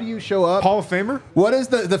 So how do you show up? Hall of Famer? What is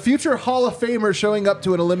the future Hall of Famer showing up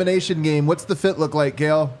to an elimination game? What's the fit look like,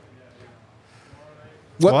 Kale?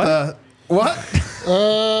 What?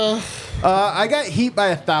 I got Heat by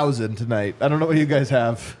 1,000 tonight. I don't know what you guys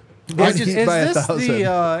have. By Is a this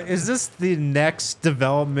 1,000. is this the next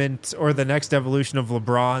development or the next evolution of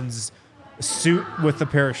LeBron's suit with a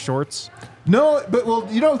pair of shorts? No, but well,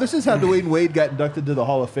 this is how Dwayne Wade got inducted to the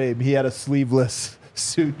Hall of Fame. He had a sleeveless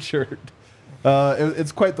suit shirt.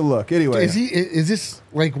 It's quite the look. Anyway, Is this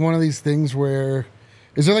like one of these things where?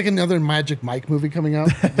 Is there like another Magic Mike movie coming out?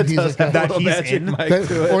 That he's like that he's Magic in? Mike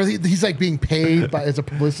to it. or he's like being paid as a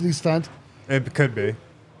publicity stunt? It could be.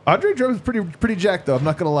 Andre Drummond's pretty jacked though. I'm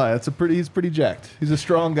not gonna lie. He's pretty jacked. He's a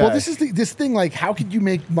strong guy. Well, this is this thing. Like, how could you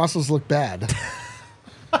make muscles look bad?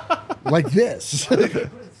 Like this.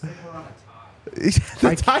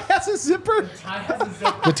 the tie has a zipper.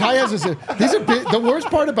 The tie has a zipper. These are the worst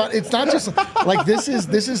part about it's not just like this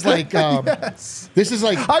is like Yes. this is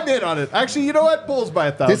like I'm in on it. Actually, you know what? Bulls by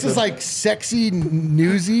 1,000. this is like sexy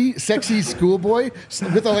newsy, sexy schoolboy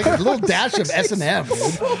with a little dash of S&M.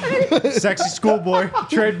 Dude. Sexy schoolboy,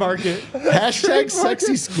 trademark it. Hashtag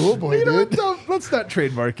sexy schoolboy, You know what, dude. though? Let's not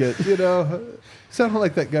trademark it. Sounding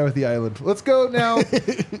like that guy with the island. Let's go now.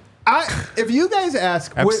 If you guys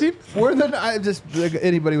ask, Epstein? just like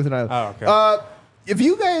anybody with an island. Oh, okay. If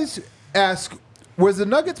you guys ask, was the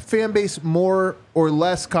Nuggets fan base more or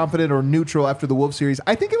less confident or neutral after the Wolves series?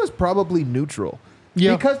 I think it was probably neutral.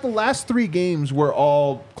 Yeah. Because the last 3 games were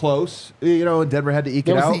all close, and Denver had to eke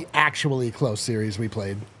That it was out. the actually close series we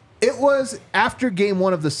played. It was after game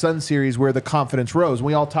 1 of the Sun series where the confidence rose.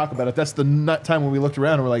 We all talk about it. That's the time when we looked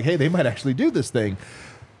around and we're like, hey, they might actually do this thing.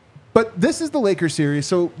 But this is the Lakers series.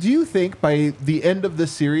 So do you think by the end of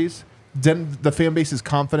this series, the fan base's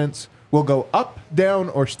confidence will go up, down,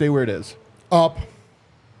 or stay where it is? Up.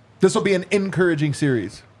 This will be an encouraging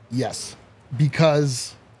series. Yes.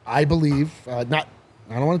 Because I believe, I don't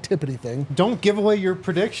want to tip anything, Don't give away your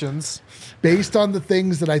predictions. based on the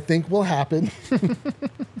things that I think will happen,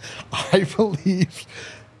 I believe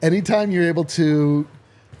anytime you're able to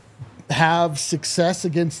have success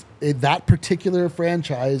against that particular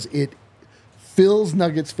franchise, it fills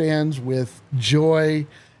Nuggets fans with joy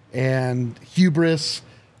and hubris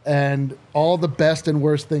and all the best and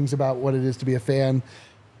worst things about what it is to be a fan.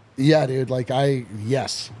 Yeah, dude,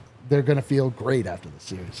 yes, they're going to feel great after the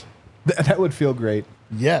series. That would feel great.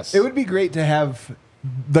 Yes. It would be great to have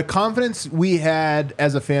the confidence we had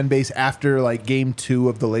as a fan base after like game 2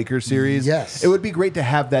 of the Lakers series. Yes. It would be great to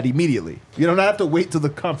have that immediately. Not have to wait till the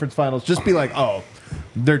conference finals. Just be like, oh,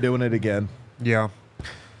 they're doing it again. Yeah.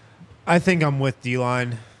 I think I'm with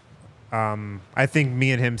D-Line. I think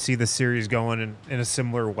me and him see the series going in a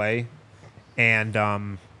similar way. And,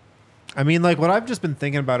 I mean, like, what I've just been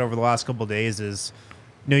thinking about over the last couple of days is,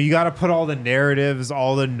 you got to put all the narratives,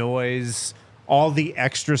 all the noise, all the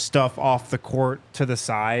extra stuff off the court to the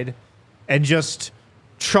side and just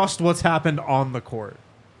trust what's happened on the court.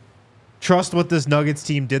 Trust what this Nuggets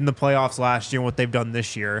team did in the playoffs last year and what they've done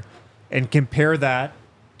this year and compare that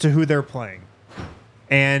to who they're playing.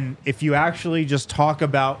 And if you actually just talk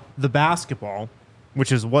about the basketball,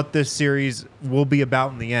 which is what this series will be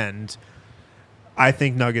about in the end, I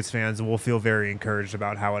think Nuggets fans will feel very encouraged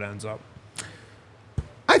about how it ends up.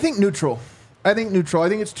 I think neutral. I think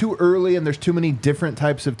it's too early and there's too many different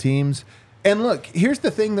types of teams. And look, here's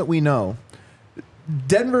the thing that we know.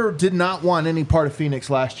 Denver did not want any part of Phoenix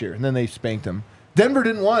last year, and then they spanked them. Denver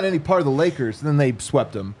didn't want any part of the Lakers, and then they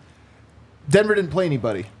swept them. Denver didn't play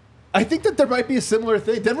anybody. I think that there might be a similar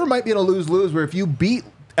thing. Denver might be in a lose-lose where if you beat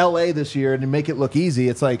LA this year and make it look easy,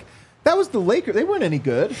 it's like, that was the Lakers. They weren't any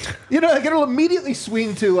good. It'll immediately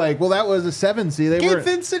swing to like, well, that was a 7 seed. Gabe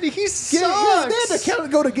Vincent, he sucks. Yeah, they had to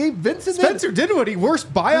go to Gabe Vincent. Spencer Dinwiddie,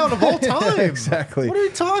 worst buyout of all time. Exactly. What are you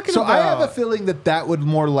talking so about? I have a feeling that would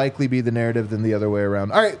more likely be the narrative than the other way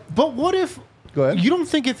around. All right. But what if... Go ahead. You don't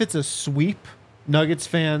think if it's a sweep, Nuggets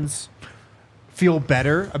fans feel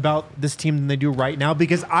better about this team than they do right now?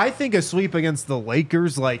 Because I think a sweep against the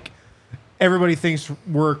Lakers, like... Everybody thinks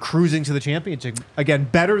we're cruising to the championship again,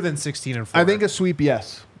 better than 16-4. I think a sweep,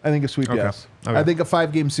 yes. Yes. Okay. I think a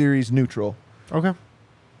 5-game series neutral. Okay.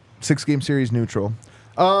 6-game series neutral.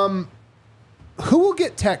 Who will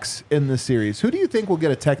get techs in this series? Who do you think will get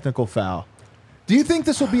a technical foul? Do you think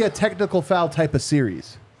this will be a technical foul type of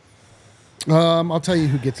series? I'll tell you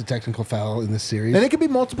who gets a technical foul in this series. And it could be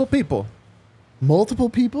multiple people. Multiple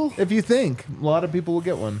people? If you think, a lot of people will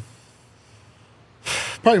get one.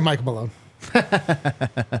 Probably Mike Malone.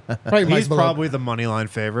 He's probably the money line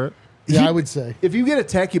favorite. Yeah, I would say. If you get a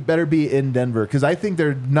tech, you better be in Denver because I think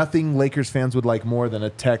there's nothing Lakers fans would like more than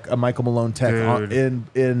a Michael Malone tech Dude.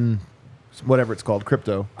 in whatever it's called,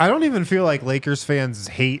 crypto. I don't even feel like Lakers fans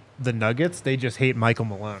hate the Nuggets. They just hate Michael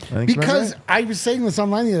Malone. I think Because I was saying this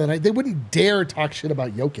online the other night, they wouldn't dare talk shit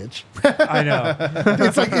about Jokic. I know.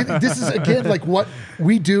 It's like this is again like what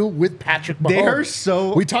we do with Patrick Mahomes. They are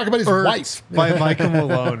so we talk about his irked wife by Michael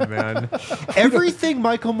Malone, man. Everything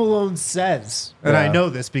Michael Malone says, and I know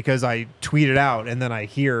this because I tweet it out and then I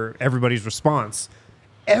hear everybody's response.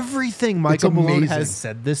 Everything Michael Malone amazing. has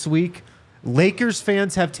said this week, Lakers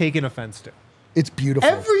fans have taken offense to. It's beautiful.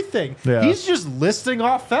 Everything. Yeah. He's just listing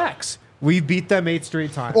off facts. We beat them 8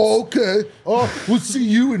 straight times. Oh, okay. Oh, we'll see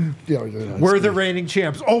you in. We're the reigning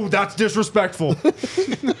champs. Oh, that's disrespectful.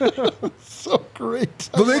 so great.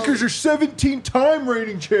 The Lakers are 17-time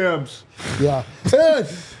reigning champs. Yeah.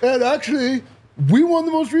 And actually, we won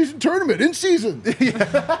the most recent tournament in season.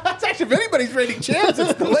 That's actually, if anybody's reigning champs,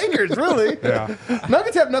 it's the Lakers, really. Yeah.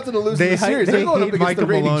 Nuggets have nothing to lose in the series. They They're going up hate against Michael the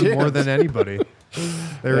reigning Malone champs. more than anybody.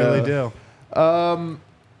 They really do.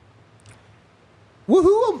 Well,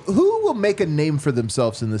 who will make a name for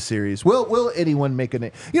themselves in this series? Will anyone make a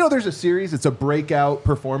name? You know, there's a series. It's a breakout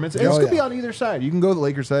performance. And this could be on either side. You can go to the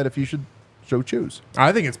Lakers side if you should so choose.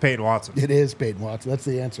 I think it's Peyton Watson. It is Peyton Watson. That's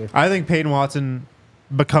the answer. I think Peyton Watson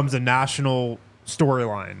becomes a national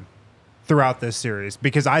storyline throughout this series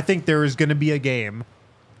because I think there is going to be a game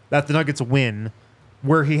that the Nuggets win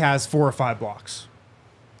where he has 4 or 5 blocks.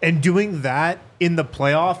 And doing that in the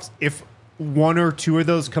playoffs, if 1 or 2 of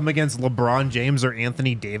those come against LeBron James or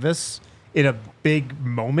Anthony Davis in a big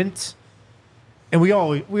moment, and we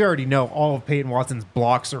already know all of Peyton Watson's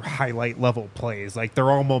blocks are highlight level plays. Like, they're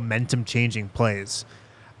all momentum changing plays.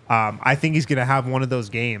 I think he's going to have one of those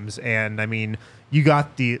games. And I mean, you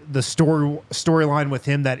got the storyline with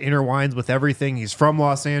him that intertwines with everything. He's from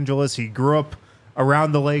Los Angeles. He grew up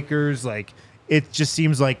around the Lakers. Like, it just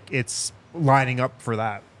seems like it's lining up for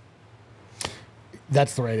that.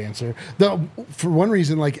 That's the right answer. Though, for one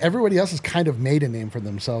reason, like everybody else has kind of made a name for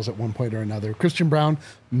themselves at one point or another. Christian Brown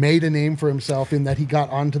made a name for himself in that he got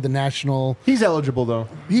onto the national. He's eligible, though.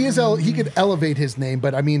 He could elevate his name,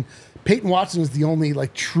 but I mean, Peyton Watson is the only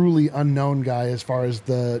like truly unknown guy as far as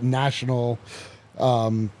the national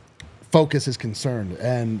focus is concerned,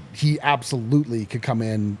 and he absolutely could come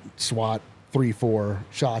in, swat 3-4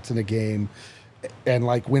 shots in a game. And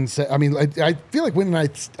like win, I mean, I feel like Win and I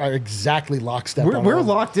are exactly lockstep. We're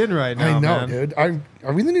locked in right now. I know, man. dude.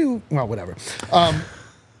 Are we the new? Well, whatever.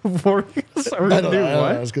 Warriors are the new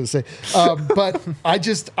I what? was going to say, but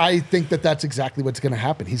I think that's exactly what's going to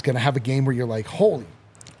happen. He's going to have a game where you're like, holy,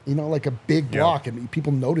 like a big block, and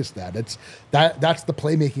people notice that. That's the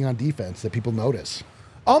playmaking on defense that people notice.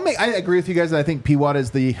 I agree with you guys. I think P-Watt is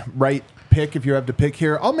the right pick if you have to pick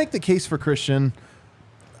here. I'll make the case for Christian.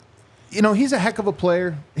 He's a heck of a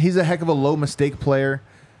player. He's a heck of a low mistake player.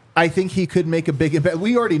 I think he could make a big impact.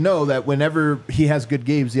 We already know that whenever he has good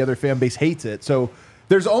games, the other fan base hates it. So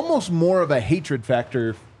there's almost more of a hatred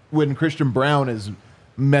factor when Christian Brown is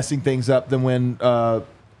messing things up than when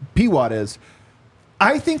P-Watt is.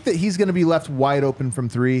 I think that he's going to be left wide open from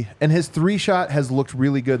 3, and his 3-shot has looked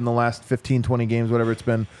really good in the last 15, 20 games, whatever it's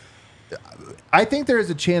been. I think there is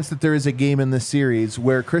a chance that there is a game in this series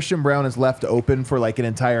where Christian Brown is left open for like an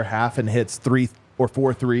entire half and hits 3 or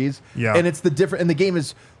 4 threes. Yeah. And and the game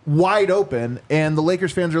is wide open, and the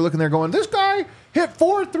Lakers fans are looking there going, this guy hit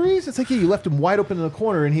 4 threes? It's like, yeah, you left him wide open in the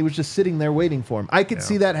corner, and he was just sitting there waiting for him. I could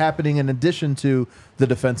see that happening in addition to the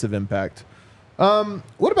defensive impact.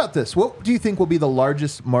 What about this? What do you think will be the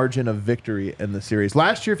largest margin of victory in the series?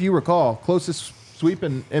 Last year, if you recall, closest sweep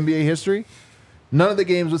in NBA history. None of the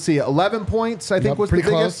games, let's see, 11 points, I think, was the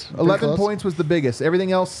biggest. 11 points was the biggest.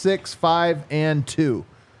 Everything else, 6, 5, and 2.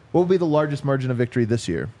 What will be the largest margin of victory this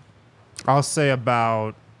year? I'll say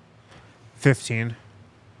about 15,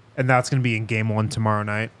 and that's going to be in Game 1 tomorrow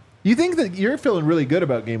night. You think that you're feeling really good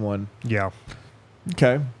about Game 1? Yeah.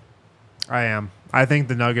 Okay. I am. I think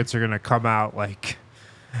the Nuggets are going to come out like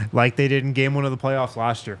they did in Game 1 of the playoffs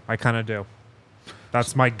last year. I kind of do.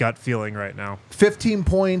 That's my gut feeling right now. 15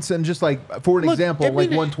 points and just like, for an example, like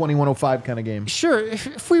 120-105 kind of game. Sure.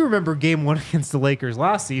 If we remember Game 1 against the Lakers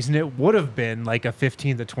last season, it would have been like a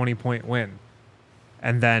 15 to 20-point win.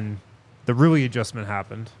 And then the Rui adjustment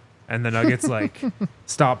happened, and the Nuggets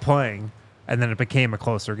stopped playing, and then it became a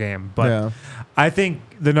closer game. But I think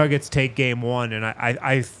the Nuggets take Game 1, and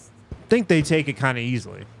I think they take it kind of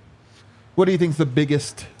easily. What do you think is the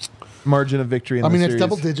biggest margin of victory in the series? It's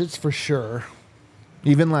double digits for sure.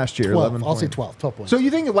 Even last year, 12. 11 I'll say points. 12 points. So you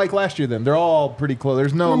think like last year then? They're all pretty close.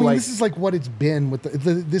 There's no this is like what it's been with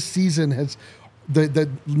this season has the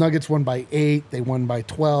Nuggets won by 8, they won by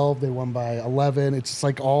 12, they won by 11. It's just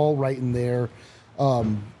like all right in there.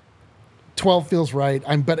 12 12 feels right.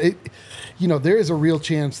 But there is a real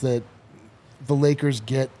chance that the Lakers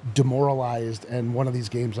get demoralized and one of these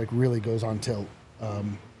games like really goes on tilt.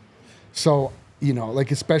 So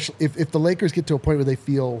like especially if the Lakers get to a point where they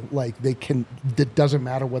feel like it doesn't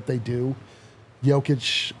matter what they do,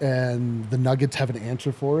 Jokic and the Nuggets have an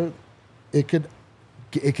answer for it. It could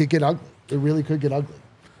get ugly. It really could get ugly.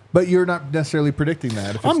 But you're not necessarily predicting that.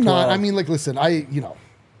 If it's I'm not. 12. I mean, like, listen,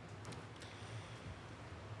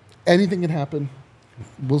 anything can happen.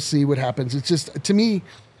 We'll see what happens. It's just, to me,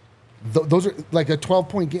 those are like a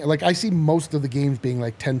 12-point game. Like, I see most of the games being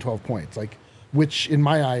like 10, 12 points, like, which in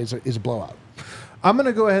my eyes is a blowout. I'm going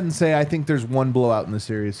to go ahead and say I think there's one blowout in the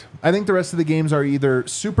series. I think the rest of the games are either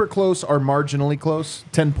super close or marginally close.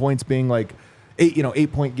 10 points being like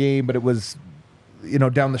 8-point game, but it was,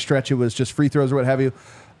 down the stretch, it was just free throws or what have you.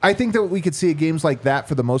 I think that we could see games like that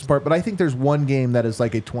for the most part, but I think there's one game that is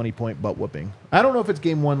like a 20-point butt whooping. I don't know if it's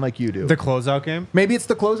game one like you do. The closeout game? Maybe it's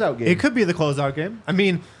the closeout game. It could be the closeout game. I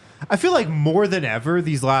mean, I feel like more than ever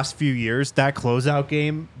these last few years, that closeout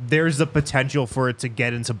game, there's the potential for it to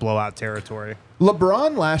get into blowout territory.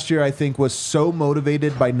 LeBron last year, I think, was so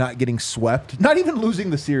motivated by not getting swept, not even losing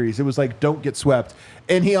the series. It was like, don't get swept.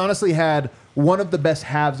 And he honestly had one of the best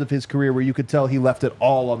halves of his career where you could tell he left it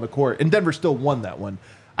all on the court. And Denver still won that one.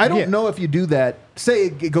 I don't know if you do that. Say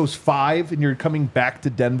it goes 5 and you're coming back to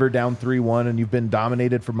Denver down 3-1 and you've been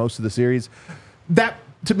dominated for most of the series. That,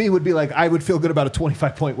 to me, would be like, I would feel good about a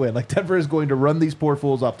 25-point win. Like, Denver is going to run these poor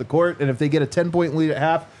fools off the court. And if they get a 10-point lead at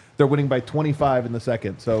half, they're winning by 25 in the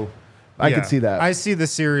second. So I could see that. I see the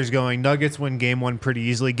series going. Nuggets win game 1 pretty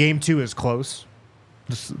easily. Game 2 is close.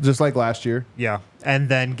 Just like last year. Yeah. And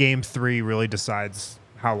then game 3 really decides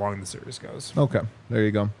how long the series goes. Okay. There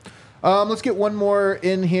you go. Let's get one more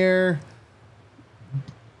in here.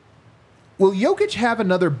 Will Jokic have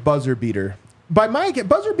another buzzer beater? By my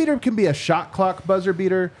buzzer beater can be a shot clock buzzer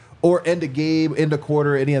beater or end a game, end a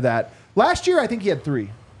quarter, any of that. Last year, I think he had 3.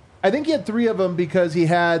 I think he had 3 of them because he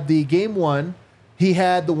had the game 1, he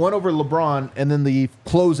had the one over LeBron, and then the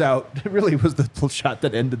closeout really was the shot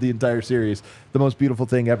that ended the entire series. The most beautiful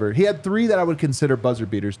thing ever. He had 3 that I would consider buzzer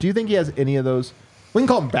beaters. Do you think he has any of those? We can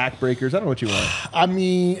call them backbreakers. I don't know what you want. I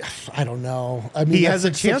mean, I don't know. I mean, he has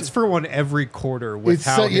a chance for one every quarter with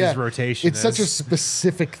how his rotation is. It's such a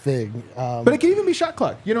specific thing. But it can even be shot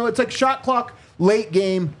clock. It's like shot clock, late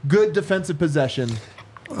game, good defensive possession.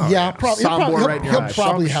 Yeah, probably. He'll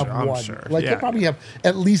probably have one. Sure. Like, he'll probably have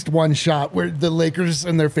at least one shot where the Lakers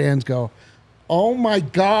and their fans go, oh my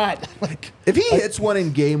God. Like, if he hits one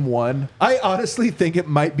in game 1, I honestly think it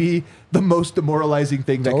might be the most demoralizing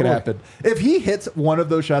thing that could happen. If he hits one of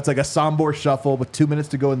those shots, like a Sombor shuffle with 2 minutes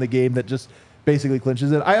to go in the game that just basically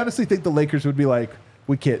clinches it, I honestly think the Lakers would be like,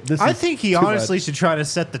 we can't. I think he honestly should try to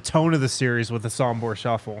set the tone of the series with a Sombor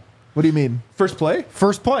shuffle. What do you mean? First play?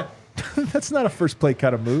 First play. That's not a first play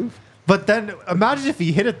kind of move. But then imagine if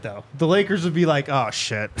he hit it, though. The Lakers would be like, oh,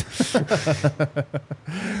 shit.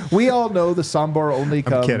 We all know the Sombor only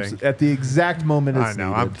comes at the exact moment it's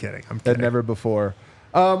needed. I'm kidding. And never before.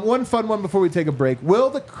 One fun one before we take a break. Will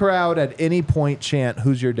the crowd at any point chant,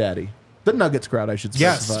 "Who's your daddy"? The Nuggets crowd, I should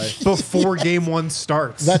specify. Yes, before game 1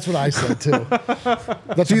 starts. That's what I said, too.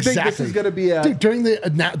 Do you think this is going to be a... Dude, during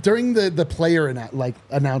the player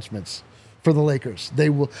announcements for the Lakers,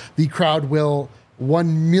 the crowd will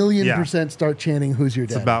 1,000,000% start chanting, "Who's your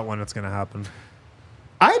daddy?" It's about when it's going to happen.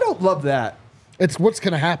 I don't love that. It's what's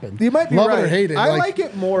going to happen. You might be love right. it or hate it. I like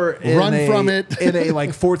it more. From it in a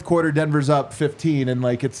like fourth quarter. Denver's up 15, and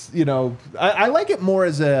like it's I like it more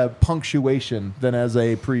as a punctuation than as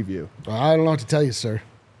a preview. I don't know what to tell you, sir.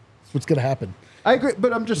 It's what's going to happen. I agree,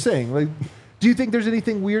 but I'm just saying. Like, do you think there's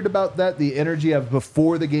anything weird about that? The energy of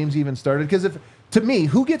before the game's even started? Because to me,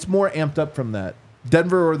 who gets more amped up from that,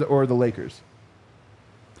 Denver or the Lakers?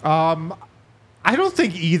 I don't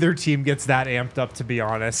think either team gets that amped up, to be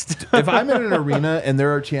honest. If I'm in an arena and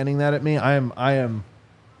they're chanting that at me, I am.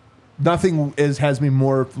 Nothing has me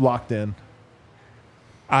more locked in.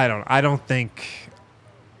 I don't think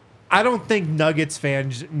Nuggets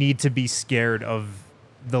fans need to be scared of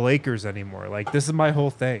the Lakers anymore. Like, this is my whole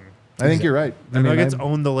thing. I think you're right. The Nuggets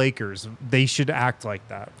own the Lakers. They should act like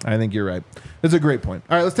that. I think you're right. That's a great point.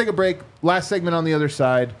 All right, let's take a break. Last segment on the other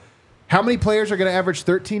side. How many players are going to average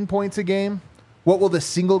 13 points a game? What will the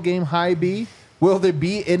single game high be? Will there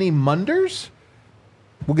be any Munders?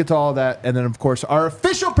 We'll get to all of that. And then, of course, our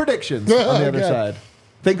official predictions on the other side.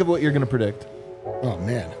 Think of what you're going to predict. Oh,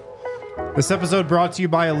 man. This episode brought to you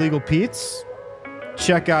by Illegal Pete's.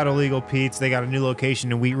 Check out Illegal Pete's. They got a new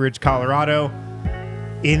location in Wheat Ridge, Colorado.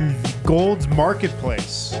 in Gold's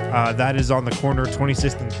Marketplace. That is on the corner of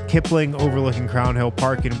 26th and Kipling, overlooking Crown Hill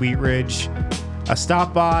Park in Wheat Ridge.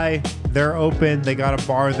 Stop by. They're open. They got a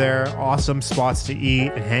bar there. Awesome spots to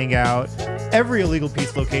eat and hang out. Every Illegal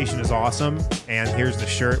Pete's location is awesome. And here's the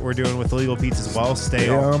shirt we're doing with Illegal Pete's as well. Stay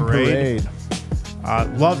on parade.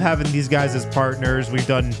 Love having these guys as partners. We've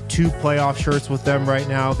done 2 playoff shirts with them right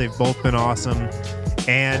now. They've both been awesome.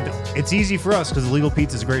 And it's easy for us because Illegal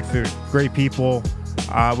Pete's is great food, great people.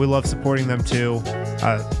 We love supporting them too.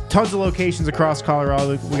 Tons of locations across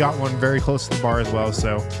Colorado. We got one very close to the bar as well.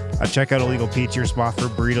 So check out Illegal Pete's, your spot for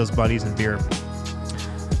burritos, buddies, and beer.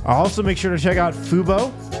 Also, make sure to check out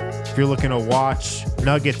Fubo if you're looking to watch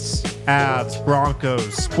Nuggets, Avs,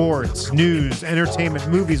 Broncos, sports, news, entertainment,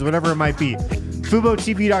 movies, whatever it might be.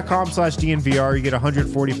 FuboTV.com/DNVR. You get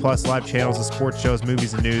 140 plus live channels of sports shows,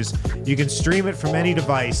 movies, and news. You can stream it from any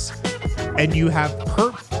device, and you have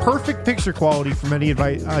perfect picture quality from any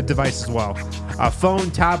device as well.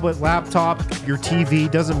 Phone, tablet, laptop, your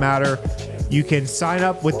TV, doesn't matter. You can sign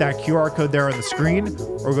up with that QR code there on the screen,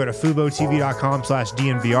 or go to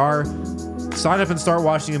FuboTV.com/DNVR. Sign up and start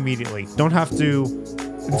watching immediately. Don't have to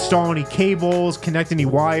install any cables, connect any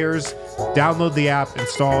wires. Download the app,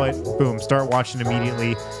 install it, boom, start watching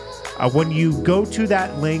immediately. When you go to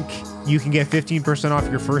that link, you can get 15% off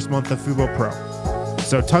your first month of Fubo Pro.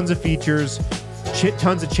 So tons of features,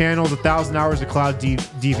 tons of channels, 1,000 hours of cloud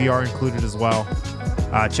DVR included as well.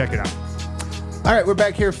 Check it out. All right, we're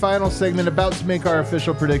back here, final segment, about to make our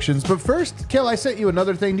official predictions. But first, Kel, I sent you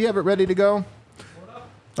another thing. Do you have it ready to go?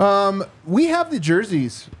 We have the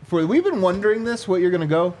jerseys for. We've been wondering what you're going to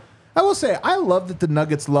go. I will say, I love that the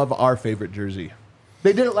Nuggets love our favorite jersey.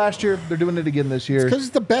 They did it last year. They're doing it again this year. Because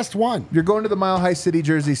it's the best one. You're going to the Mile High City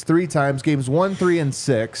jerseys 3 times, games 1, 3, and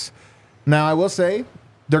 6. Now, I will say,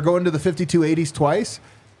 they're going to the 5280s twice,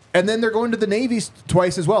 and then they're going to the Navies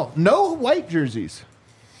twice as well. No white jerseys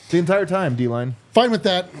the entire time, D-Line. Fine with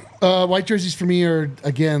that. White jerseys for me are,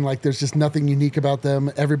 again, like there's just nothing unique about them.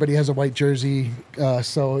 Everybody has a white jersey,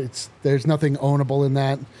 so there's nothing ownable in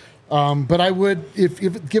that. But I would, if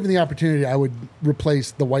given the opportunity, I would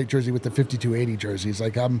replace the white jersey with the 5280 jerseys.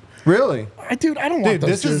 Like Really? I don't want those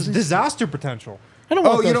This jerseys. is disaster potential. I don't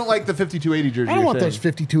want Oh, you those- don't like the 5280 jersey? I don't want those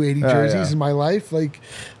 5280 jerseys yeah. in my life. Like,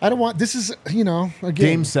 I don't want. This is, again,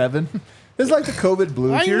 Game 7. This is like the COVID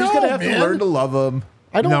blues. I You're just know, going to have man. to learn to love them.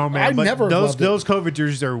 I don't. No, man, I but never loved it. those COVID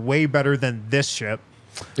jerseys are way better than this shit.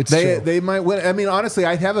 It's true. They might win. I mean, honestly,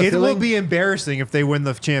 I have a It feeling. will be embarrassing if they win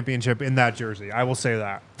the championship in that jersey. I will say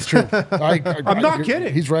that. It's true. I'm not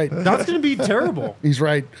kidding. He's right. That's going to be terrible. He's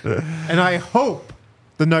right. And I hope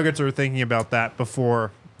the Nuggets are thinking about that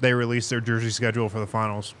before they release their jersey schedule for the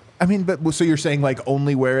finals. I mean, but so you're saying like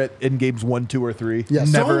only wear it in games 1, 2, or 3?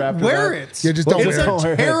 Yes. Never Don't after wear that? it. Yeah, just don't It's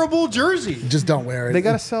wear it. a terrible jersey. Just don't wear it. They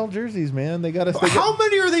got to sell jerseys, man. They got to. How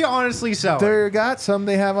many are they honestly selling? They got some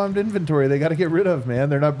they have on inventory. They got to get rid of, man.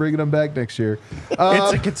 They're not bringing them back next year.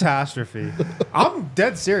 It's a catastrophe. I'm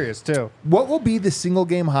dead serious, too. What will be the single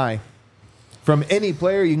game high from any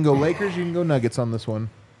player? You can go Lakers. You can go Nuggets on this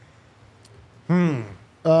one.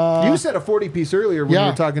 You said a 40-piece earlier when you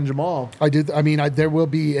were talking Jamal. I did. I mean, there will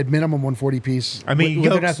be at minimum 140 piece. I mean,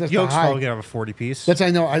 Whether Yoke's that's the probably high. going to have a 40 piece. That's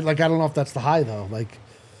I know. I don't know if that's the high though. Like,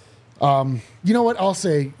 you know what? I'll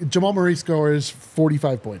say Jamal Murray scores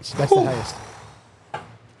 45 points. That's the highest.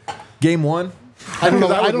 Game 1. I don't know.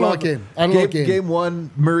 I don't know what game. I don't know what game. Game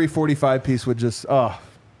 1, Murray 45-piece would just.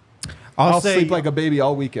 I'll say sleep like a baby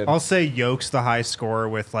all weekend. I'll say Yoke's the high scorer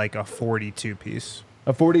with like a 42 piece.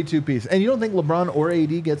 A 42-piece. And you don't think LeBron or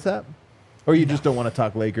AD gets that? Or you just don't want to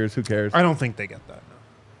talk Lakers? Who cares? I don't think they get that.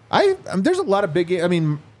 No. There's a lot of big. I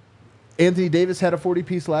mean, Anthony Davis had a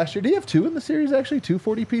 40-piece last year. Did he have 2 in the series, actually? 2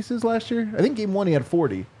 40-pieces last year? I think game 1 he had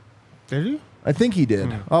 40. Did he? I think he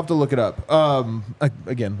did. I'll have to look it up.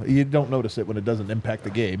 Again, you don't notice it when it doesn't impact the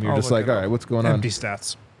game. You're I'll just look like, it all up. right, what's going Empty on?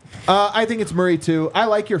 stats. I think it's Murray, too. I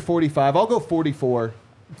like your 45. I'll go 44.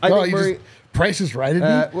 I Oh, think you Murray. just Price is right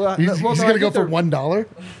at me. well, he's no, well, no, going I to go think for $1.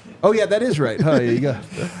 Oh, yeah, that is right. Oh, there you go.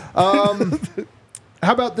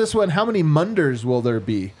 How about this one? How many Munders will there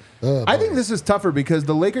be? I think this is tougher because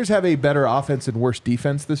the Lakers have a better offense and worse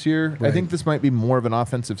defense this year. I Right. think this might be more of an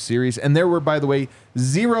offensive series. And there were, by the way,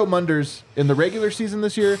 0 Munders in the regular season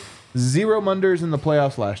this year, 0 Munders in the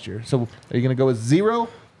playoffs last year. So are you going to go with 0?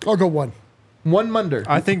 I'll go 1. 1 Munder.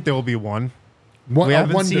 I think there will be one. One We I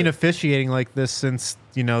haven't wonder. seen officiating like this since,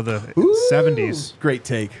 the Ooh. 70s. Great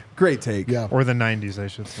take. Great take. Yeah. Or the 90s, I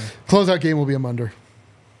should say. Closeout game will be a Munder.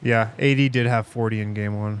 Yeah, AD did have 40 in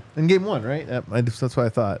game 1. In game 1, right? That's what I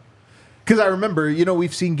thought. Because I remember,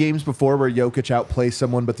 we've seen games before where Jokic outplays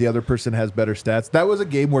someone, but the other person has better stats. That was a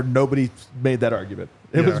game where nobody made that argument.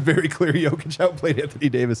 It was very clear Jokic outplayed Anthony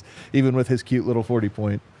Davis, even with his cute little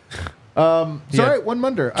 40-point. All right, one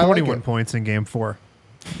Munder. 21 points in game 4.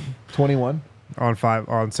 21?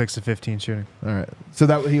 On 6 of 15 shooting. All right. So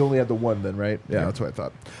he only had the one then, right? Yeah, that's what I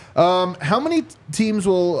thought. How many times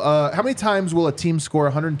will a team score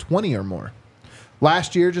 120 or more?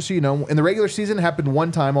 Last year, just so you know, in the regular season, it happened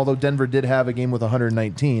one time, although Denver did have a game with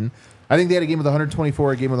 119. I think they had a game with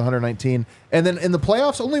 124, a game with 119. And then in the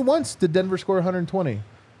playoffs, only once did Denver score 120.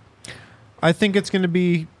 I think it's going to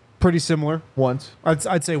be pretty similar. Once.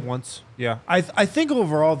 I'd say once, yeah. I think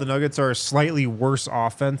overall the Nuggets are a slightly worse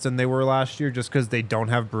offense than they were last year just because they don't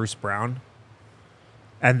have Bruce Brown.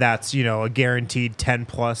 And that's, a guaranteed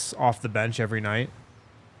 10-plus off the bench every night.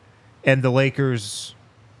 And the Lakers...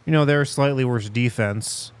 they're a slightly worse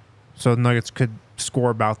defense, so the Nuggets could score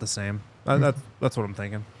about the same. That's what I'm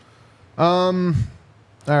thinking. All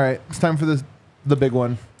right, it's time for the big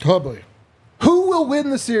one. Totally. Who will win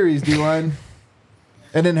the series, D-Line?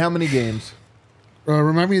 And in how many games?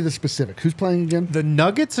 Remind me of the specific. Who's playing again? The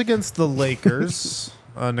Nuggets against the Lakers.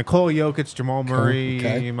 Nikola Jokic, Jamal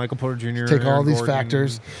Murray, Michael Porter Jr. Take all these Gordon.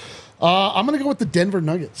 factors. I'm going to go with the Denver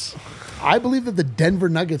Nuggets. I believe that the Denver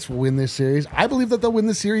Nuggets will win this series. I believe that they'll win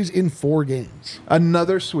the series in 4 games.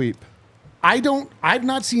 Another sweep. I've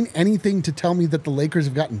not seen anything to tell me that the Lakers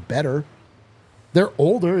have gotten better. They're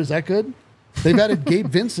older. Is that good? They've added Gabe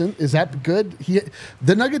Vincent. Is that good?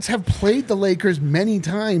 The Nuggets have played the Lakers many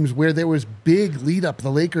times where there was big lead up.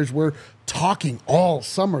 The Lakers were talking all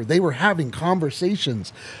summer. They were having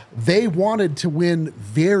conversations. They wanted to win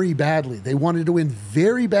very badly. They wanted to win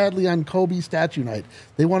very badly on Kobe statue night.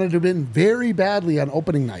 They wanted to win very badly on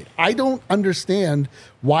opening night. I don't understand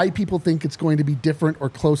why people think it's going to be different or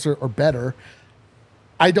closer or better.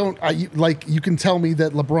 You can tell me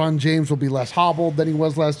that LeBron James will be less hobbled than he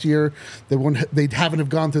was last year. They haven't have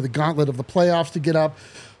gone through the gauntlet of the playoffs to get up.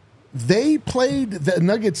 They played the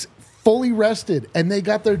Nuggets fully rested, and they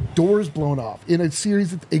got their doors blown off in a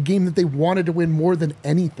game that they wanted to win more than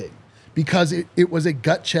anything because it was a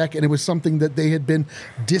gut check, and it was something that they had been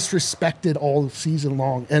disrespected all season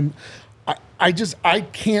long. And I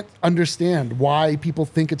can't understand why people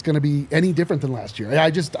think it's going to be any different than last year.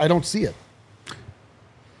 I don't see it.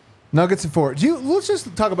 Nuggets and 4. Let's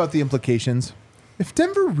just talk about the implications. If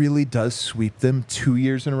Denver really does sweep them 2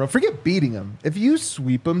 years in a row, forget beating them. If you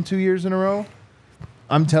sweep them 2 years in a row,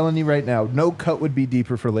 I'm telling you right now, no cut would be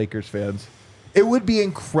deeper for Lakers fans. It would be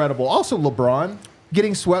incredible. Also, LeBron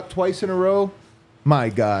getting swept twice in a row, my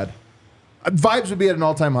God. Vibes would be at an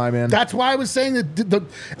all-time high, man. That's why I was saying that,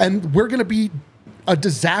 and we're going to be a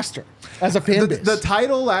disaster as a fan base. The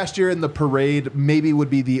title last year in the parade maybe would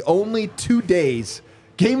be the only 2 days.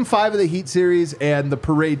 Game 5 of the Heat series and the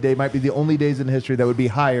parade day might be the only days in history that would be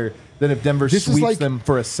higher than if Denver sweeps them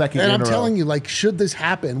for a second in a row. And I'm telling you, should this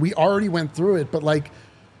happen, we already went through it, but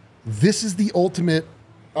this is the ultimate,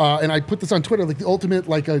 and I put this on Twitter, the ultimate,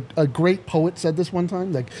 a great poet said this one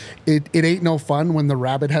time, it ain't no fun when the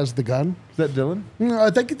rabbit has the gun. Is that Dylan?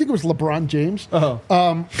 I think it was LeBron James.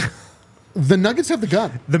 Oh. The Nuggets have the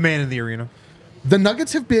gun. The man in the arena. The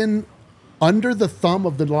Nuggets have been under the thumb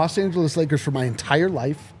of the Los Angeles Lakers for my entire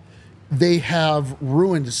life. They have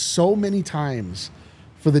ruined so many times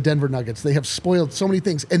for the Denver Nuggets. They have spoiled so many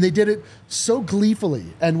things, and they did it so gleefully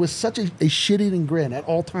and with such a shit-eating grin at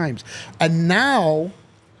all times. And now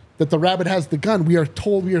that the rabbit has the gun, we are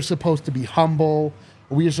told we are supposed to be humble,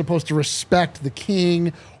 we are supposed to respect the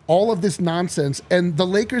king, all of this nonsense. And the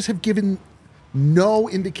Lakers have given no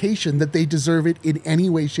indication that they deserve it in any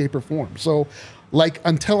way, shape, or form. So,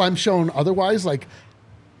 until I'm shown otherwise,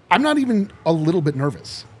 I'm not even a little bit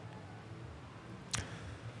nervous.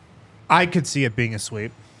 I could see it being a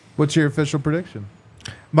sweep. What's your official prediction?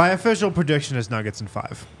 My official prediction is Nuggets in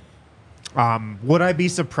 5. Would I be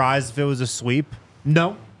surprised if it was a sweep?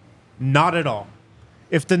 No, not at all.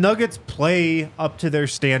 If the Nuggets play up to their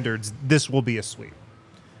standards, this will be a sweep.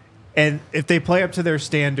 And if they play up to their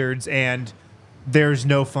standards and there's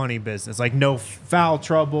no funny business, no foul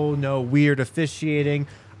trouble, no weird officiating,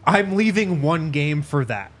 I'm leaving 1 game for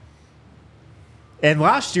that. And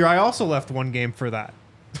last year, I also left 1 game for that.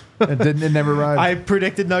 It never arrived. I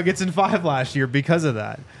predicted Nuggets in 5 last year because of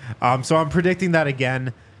that. So I'm predicting that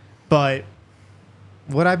again. But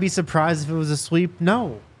would I be surprised if it was a sweep?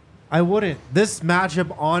 No, I wouldn't. This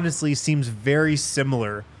matchup honestly seems very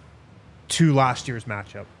similar to last year's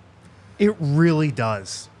matchup. It really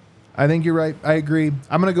does. I think you're right. I agree.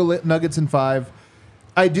 I'm going to go Nuggets in 5.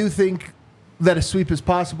 I do think that a sweep is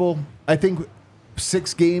possible. I think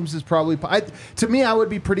 6 games is probably. To me, I would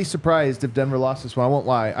be pretty surprised if Denver lost this one. I won't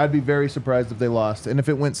lie. I'd be very surprised if they lost. And if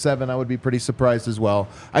it went 7, I would be pretty surprised as well.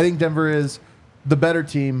 I think Denver is the better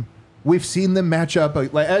team. We've seen them match up.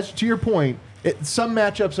 Like, as to your point, some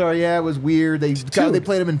matchups are, it was weird. They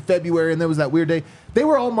played them in February, and there was that weird day. They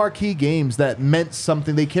were all marquee games that meant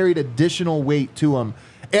something. They carried additional weight to them.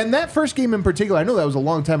 And that first game in particular, I know that was a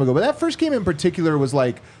long time ago, but that first game in particular was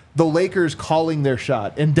like the Lakers calling their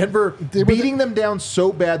shot and Denver beating them down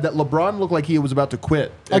so bad that LeBron looked like he was about to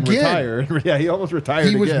quit and retire. Yeah, he almost retired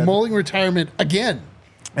again. He was mulling retirement again.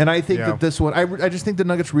 And I think that this one, I just think the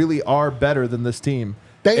Nuggets really are better than this team.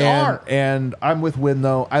 They are. And I'm with Win,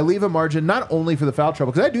 though. I leave a margin not only for the foul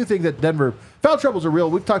trouble, because I do think that Denver, foul troubles are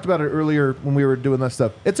real. We've talked about it earlier when we were doing that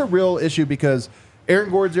stuff. It's a real issue because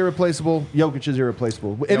Aaron Gordon's irreplaceable, Jokic is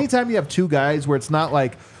irreplaceable. Yep. Anytime you have 2 guys where it's not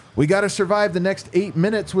like, we got to survive the next 8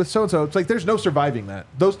 minutes with so-and-so, it's like there's no surviving that.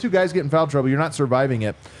 Those 2 guys get in foul trouble, you're not surviving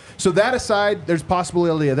it. So that aside, there's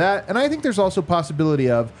possibility of that. And I think there's also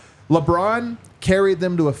possibility of LeBron carried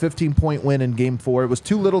them to a 15-point win in Game 4. It was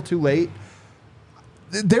too little too late.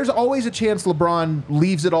 There's always a chance LeBron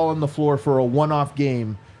leaves it all on the floor for a one-off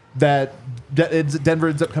game that Denver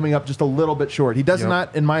ends up coming up just a little bit short. He does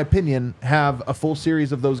not, in my opinion, have a full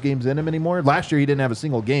series of those games in him anymore. Last year, he didn't have a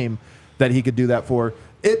single game that he could do that for.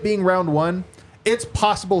 It being round 1, it's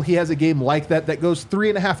possible he has a game like that that goes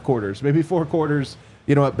 3.5 quarters, maybe 4 quarters,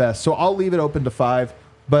 at best. So I'll leave it open to 5,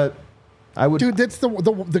 but I would. Dude, that's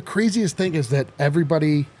the craziest thing is that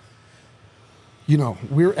everybody.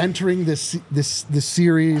 We're entering this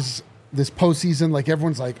series, this postseason. Like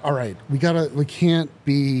everyone's like, all right, we can't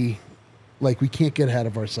get ahead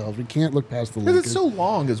of ourselves. We can't look past the Lakers. Because it's so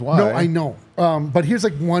long, is why. No, I know. But here's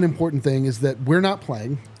one important thing is that we're not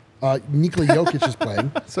playing. Nikola Jokic is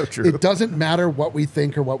playing. So true. It doesn't matter what we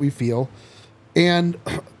think or what we feel, and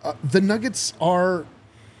the Nuggets they're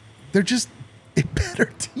just a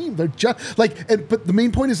better team. They're just but the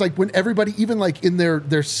main point is when everybody, even in their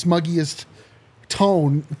smuggiest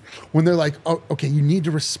tone, when they're like, oh, okay, you need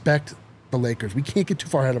to respect the Lakers. We can't get too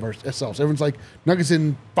far ahead of ourselves. Everyone's like, Nuggets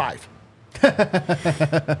in 5. Sweeps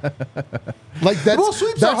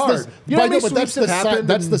are hard.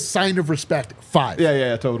 That's the sign of respect. 5.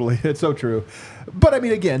 Yeah, totally. It's so true. But I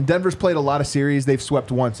mean, again, Denver's played a lot of series. They've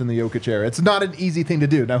swept once in the Jokic era. It's not an easy thing to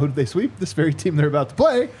do. Now, who did they sweep? This very team they're about to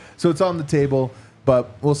play. So it's on the table, but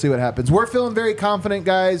we'll see what happens. We're feeling very confident,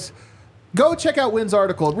 guys. Go check out Wynn's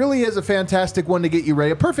article. It really is a fantastic one to get you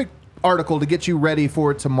ready. A perfect article to get you ready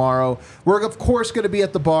for tomorrow. We're, of course, going to be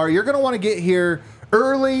at the bar. You're going to want to get here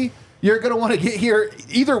early. You're going to want to get here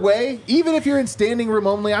either way. Even if you're in standing room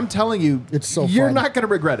only, I'm telling you, it's so you're fun. not going to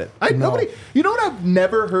regret it. Nobody. You know what I've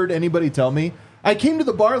never heard anybody tell me? I came to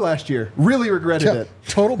the bar last year, really regretted it.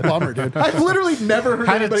 Total bummer, dude. I've literally never heard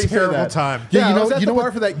anybody say that. Had a terrible time. Yeah, I was at the bar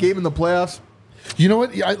for that game in the playoffs. You know what?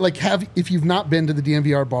 If you've not been to the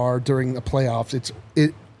DNVR bar during the playoffs,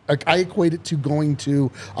 I equate it to going to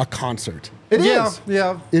a concert. It is.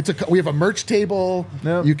 Yeah. We have a merch table.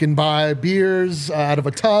 Yep. You can buy beers out of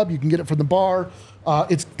a tub. You can get it from the bar.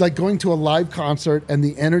 It's like going to a live concert, and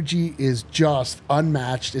the energy is just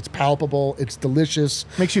unmatched. It's palpable. It's delicious.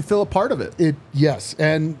 Makes you feel a part of it. Yes,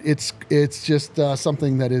 and it's just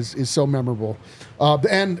something that is so memorable.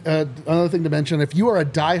 And another thing to mention: if you are a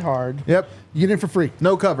diehard, you get in for free.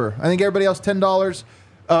 No cover. I think everybody else $10.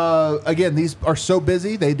 Again, these are so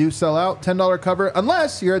busy; they do sell out. $10 cover,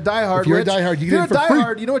 unless you're a diehard. If you're a diehard, you get in for free. If you're a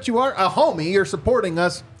diehard, you know what you are? A homie. You're supporting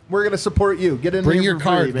us. We're going to support you. Get in. Bring your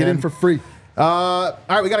card. Free, get in for free. All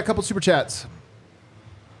right, we got a couple super chats.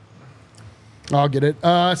 I'll get it.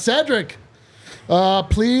 Cedric,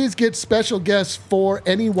 please get special guests for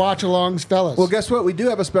any watch-alongs, fellas. Well, guess what? We do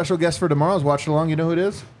have a special guest for tomorrow's watch-along. You know who it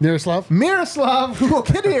is? Miroslav, who will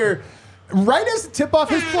get here right as the tip-off.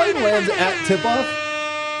 His plane lands at tip-off.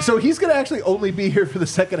 So he's going to actually only be here for the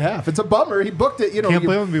second half. It's a bummer. He booked it. Can't believe I'm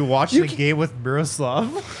going to be watching a game with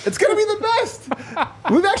Miroslav. It's going to be the best.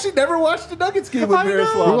 We've actually never watched a Nuggets game with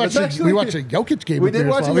Miroslav. We watched a Jokic game with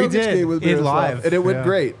Miroslav. We did watch a Jokic game with Miroslav. Live. And it went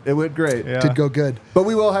great. It went great. Yeah. Did go good. But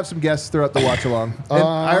we will have some guests throughout the watch-along. And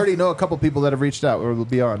I already know a couple people that have reached out or will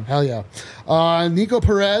be on. Hell yeah. Nico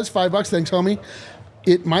Perez, $5. Thanks, homie.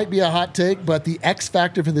 It might be a hot take, but the X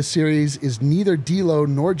factor for this series is neither D'Lo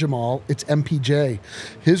nor Jamal. It's MPJ.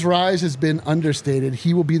 His rise has been understated.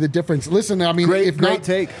 He will be the difference. Listen, I mean,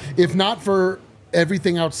 if not for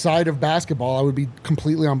everything outside of basketball, I would be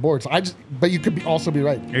completely on board. But you could also be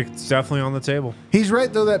right. It's definitely on the table. He's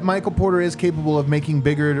right, though, that Michael Porter is capable of making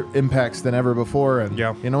bigger impacts than ever before. And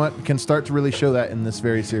you know what? Can start to really show that in this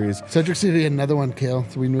very series. Cedric City, another one, Kale.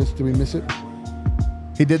 Did we miss it?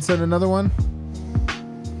 He did send another one?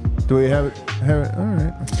 Do we have it? All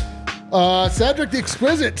right. Cedric the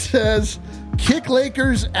Exquisite says, kick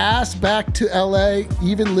Lakers ass back to LA.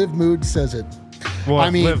 Even Liv Mood says it. Well, I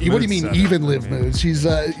mean, Liv what do you Mood mean said even it. Liv Mood? She's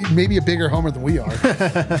maybe a bigger homer than we are.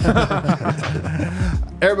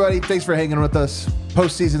 Everybody, thanks for hanging with us.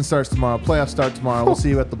 Postseason starts tomorrow. Playoffs start tomorrow. We'll see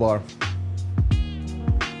you at the bar.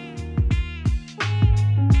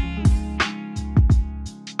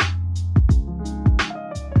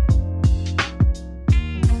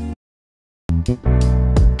 We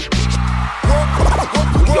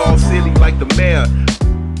all silly like the mayor.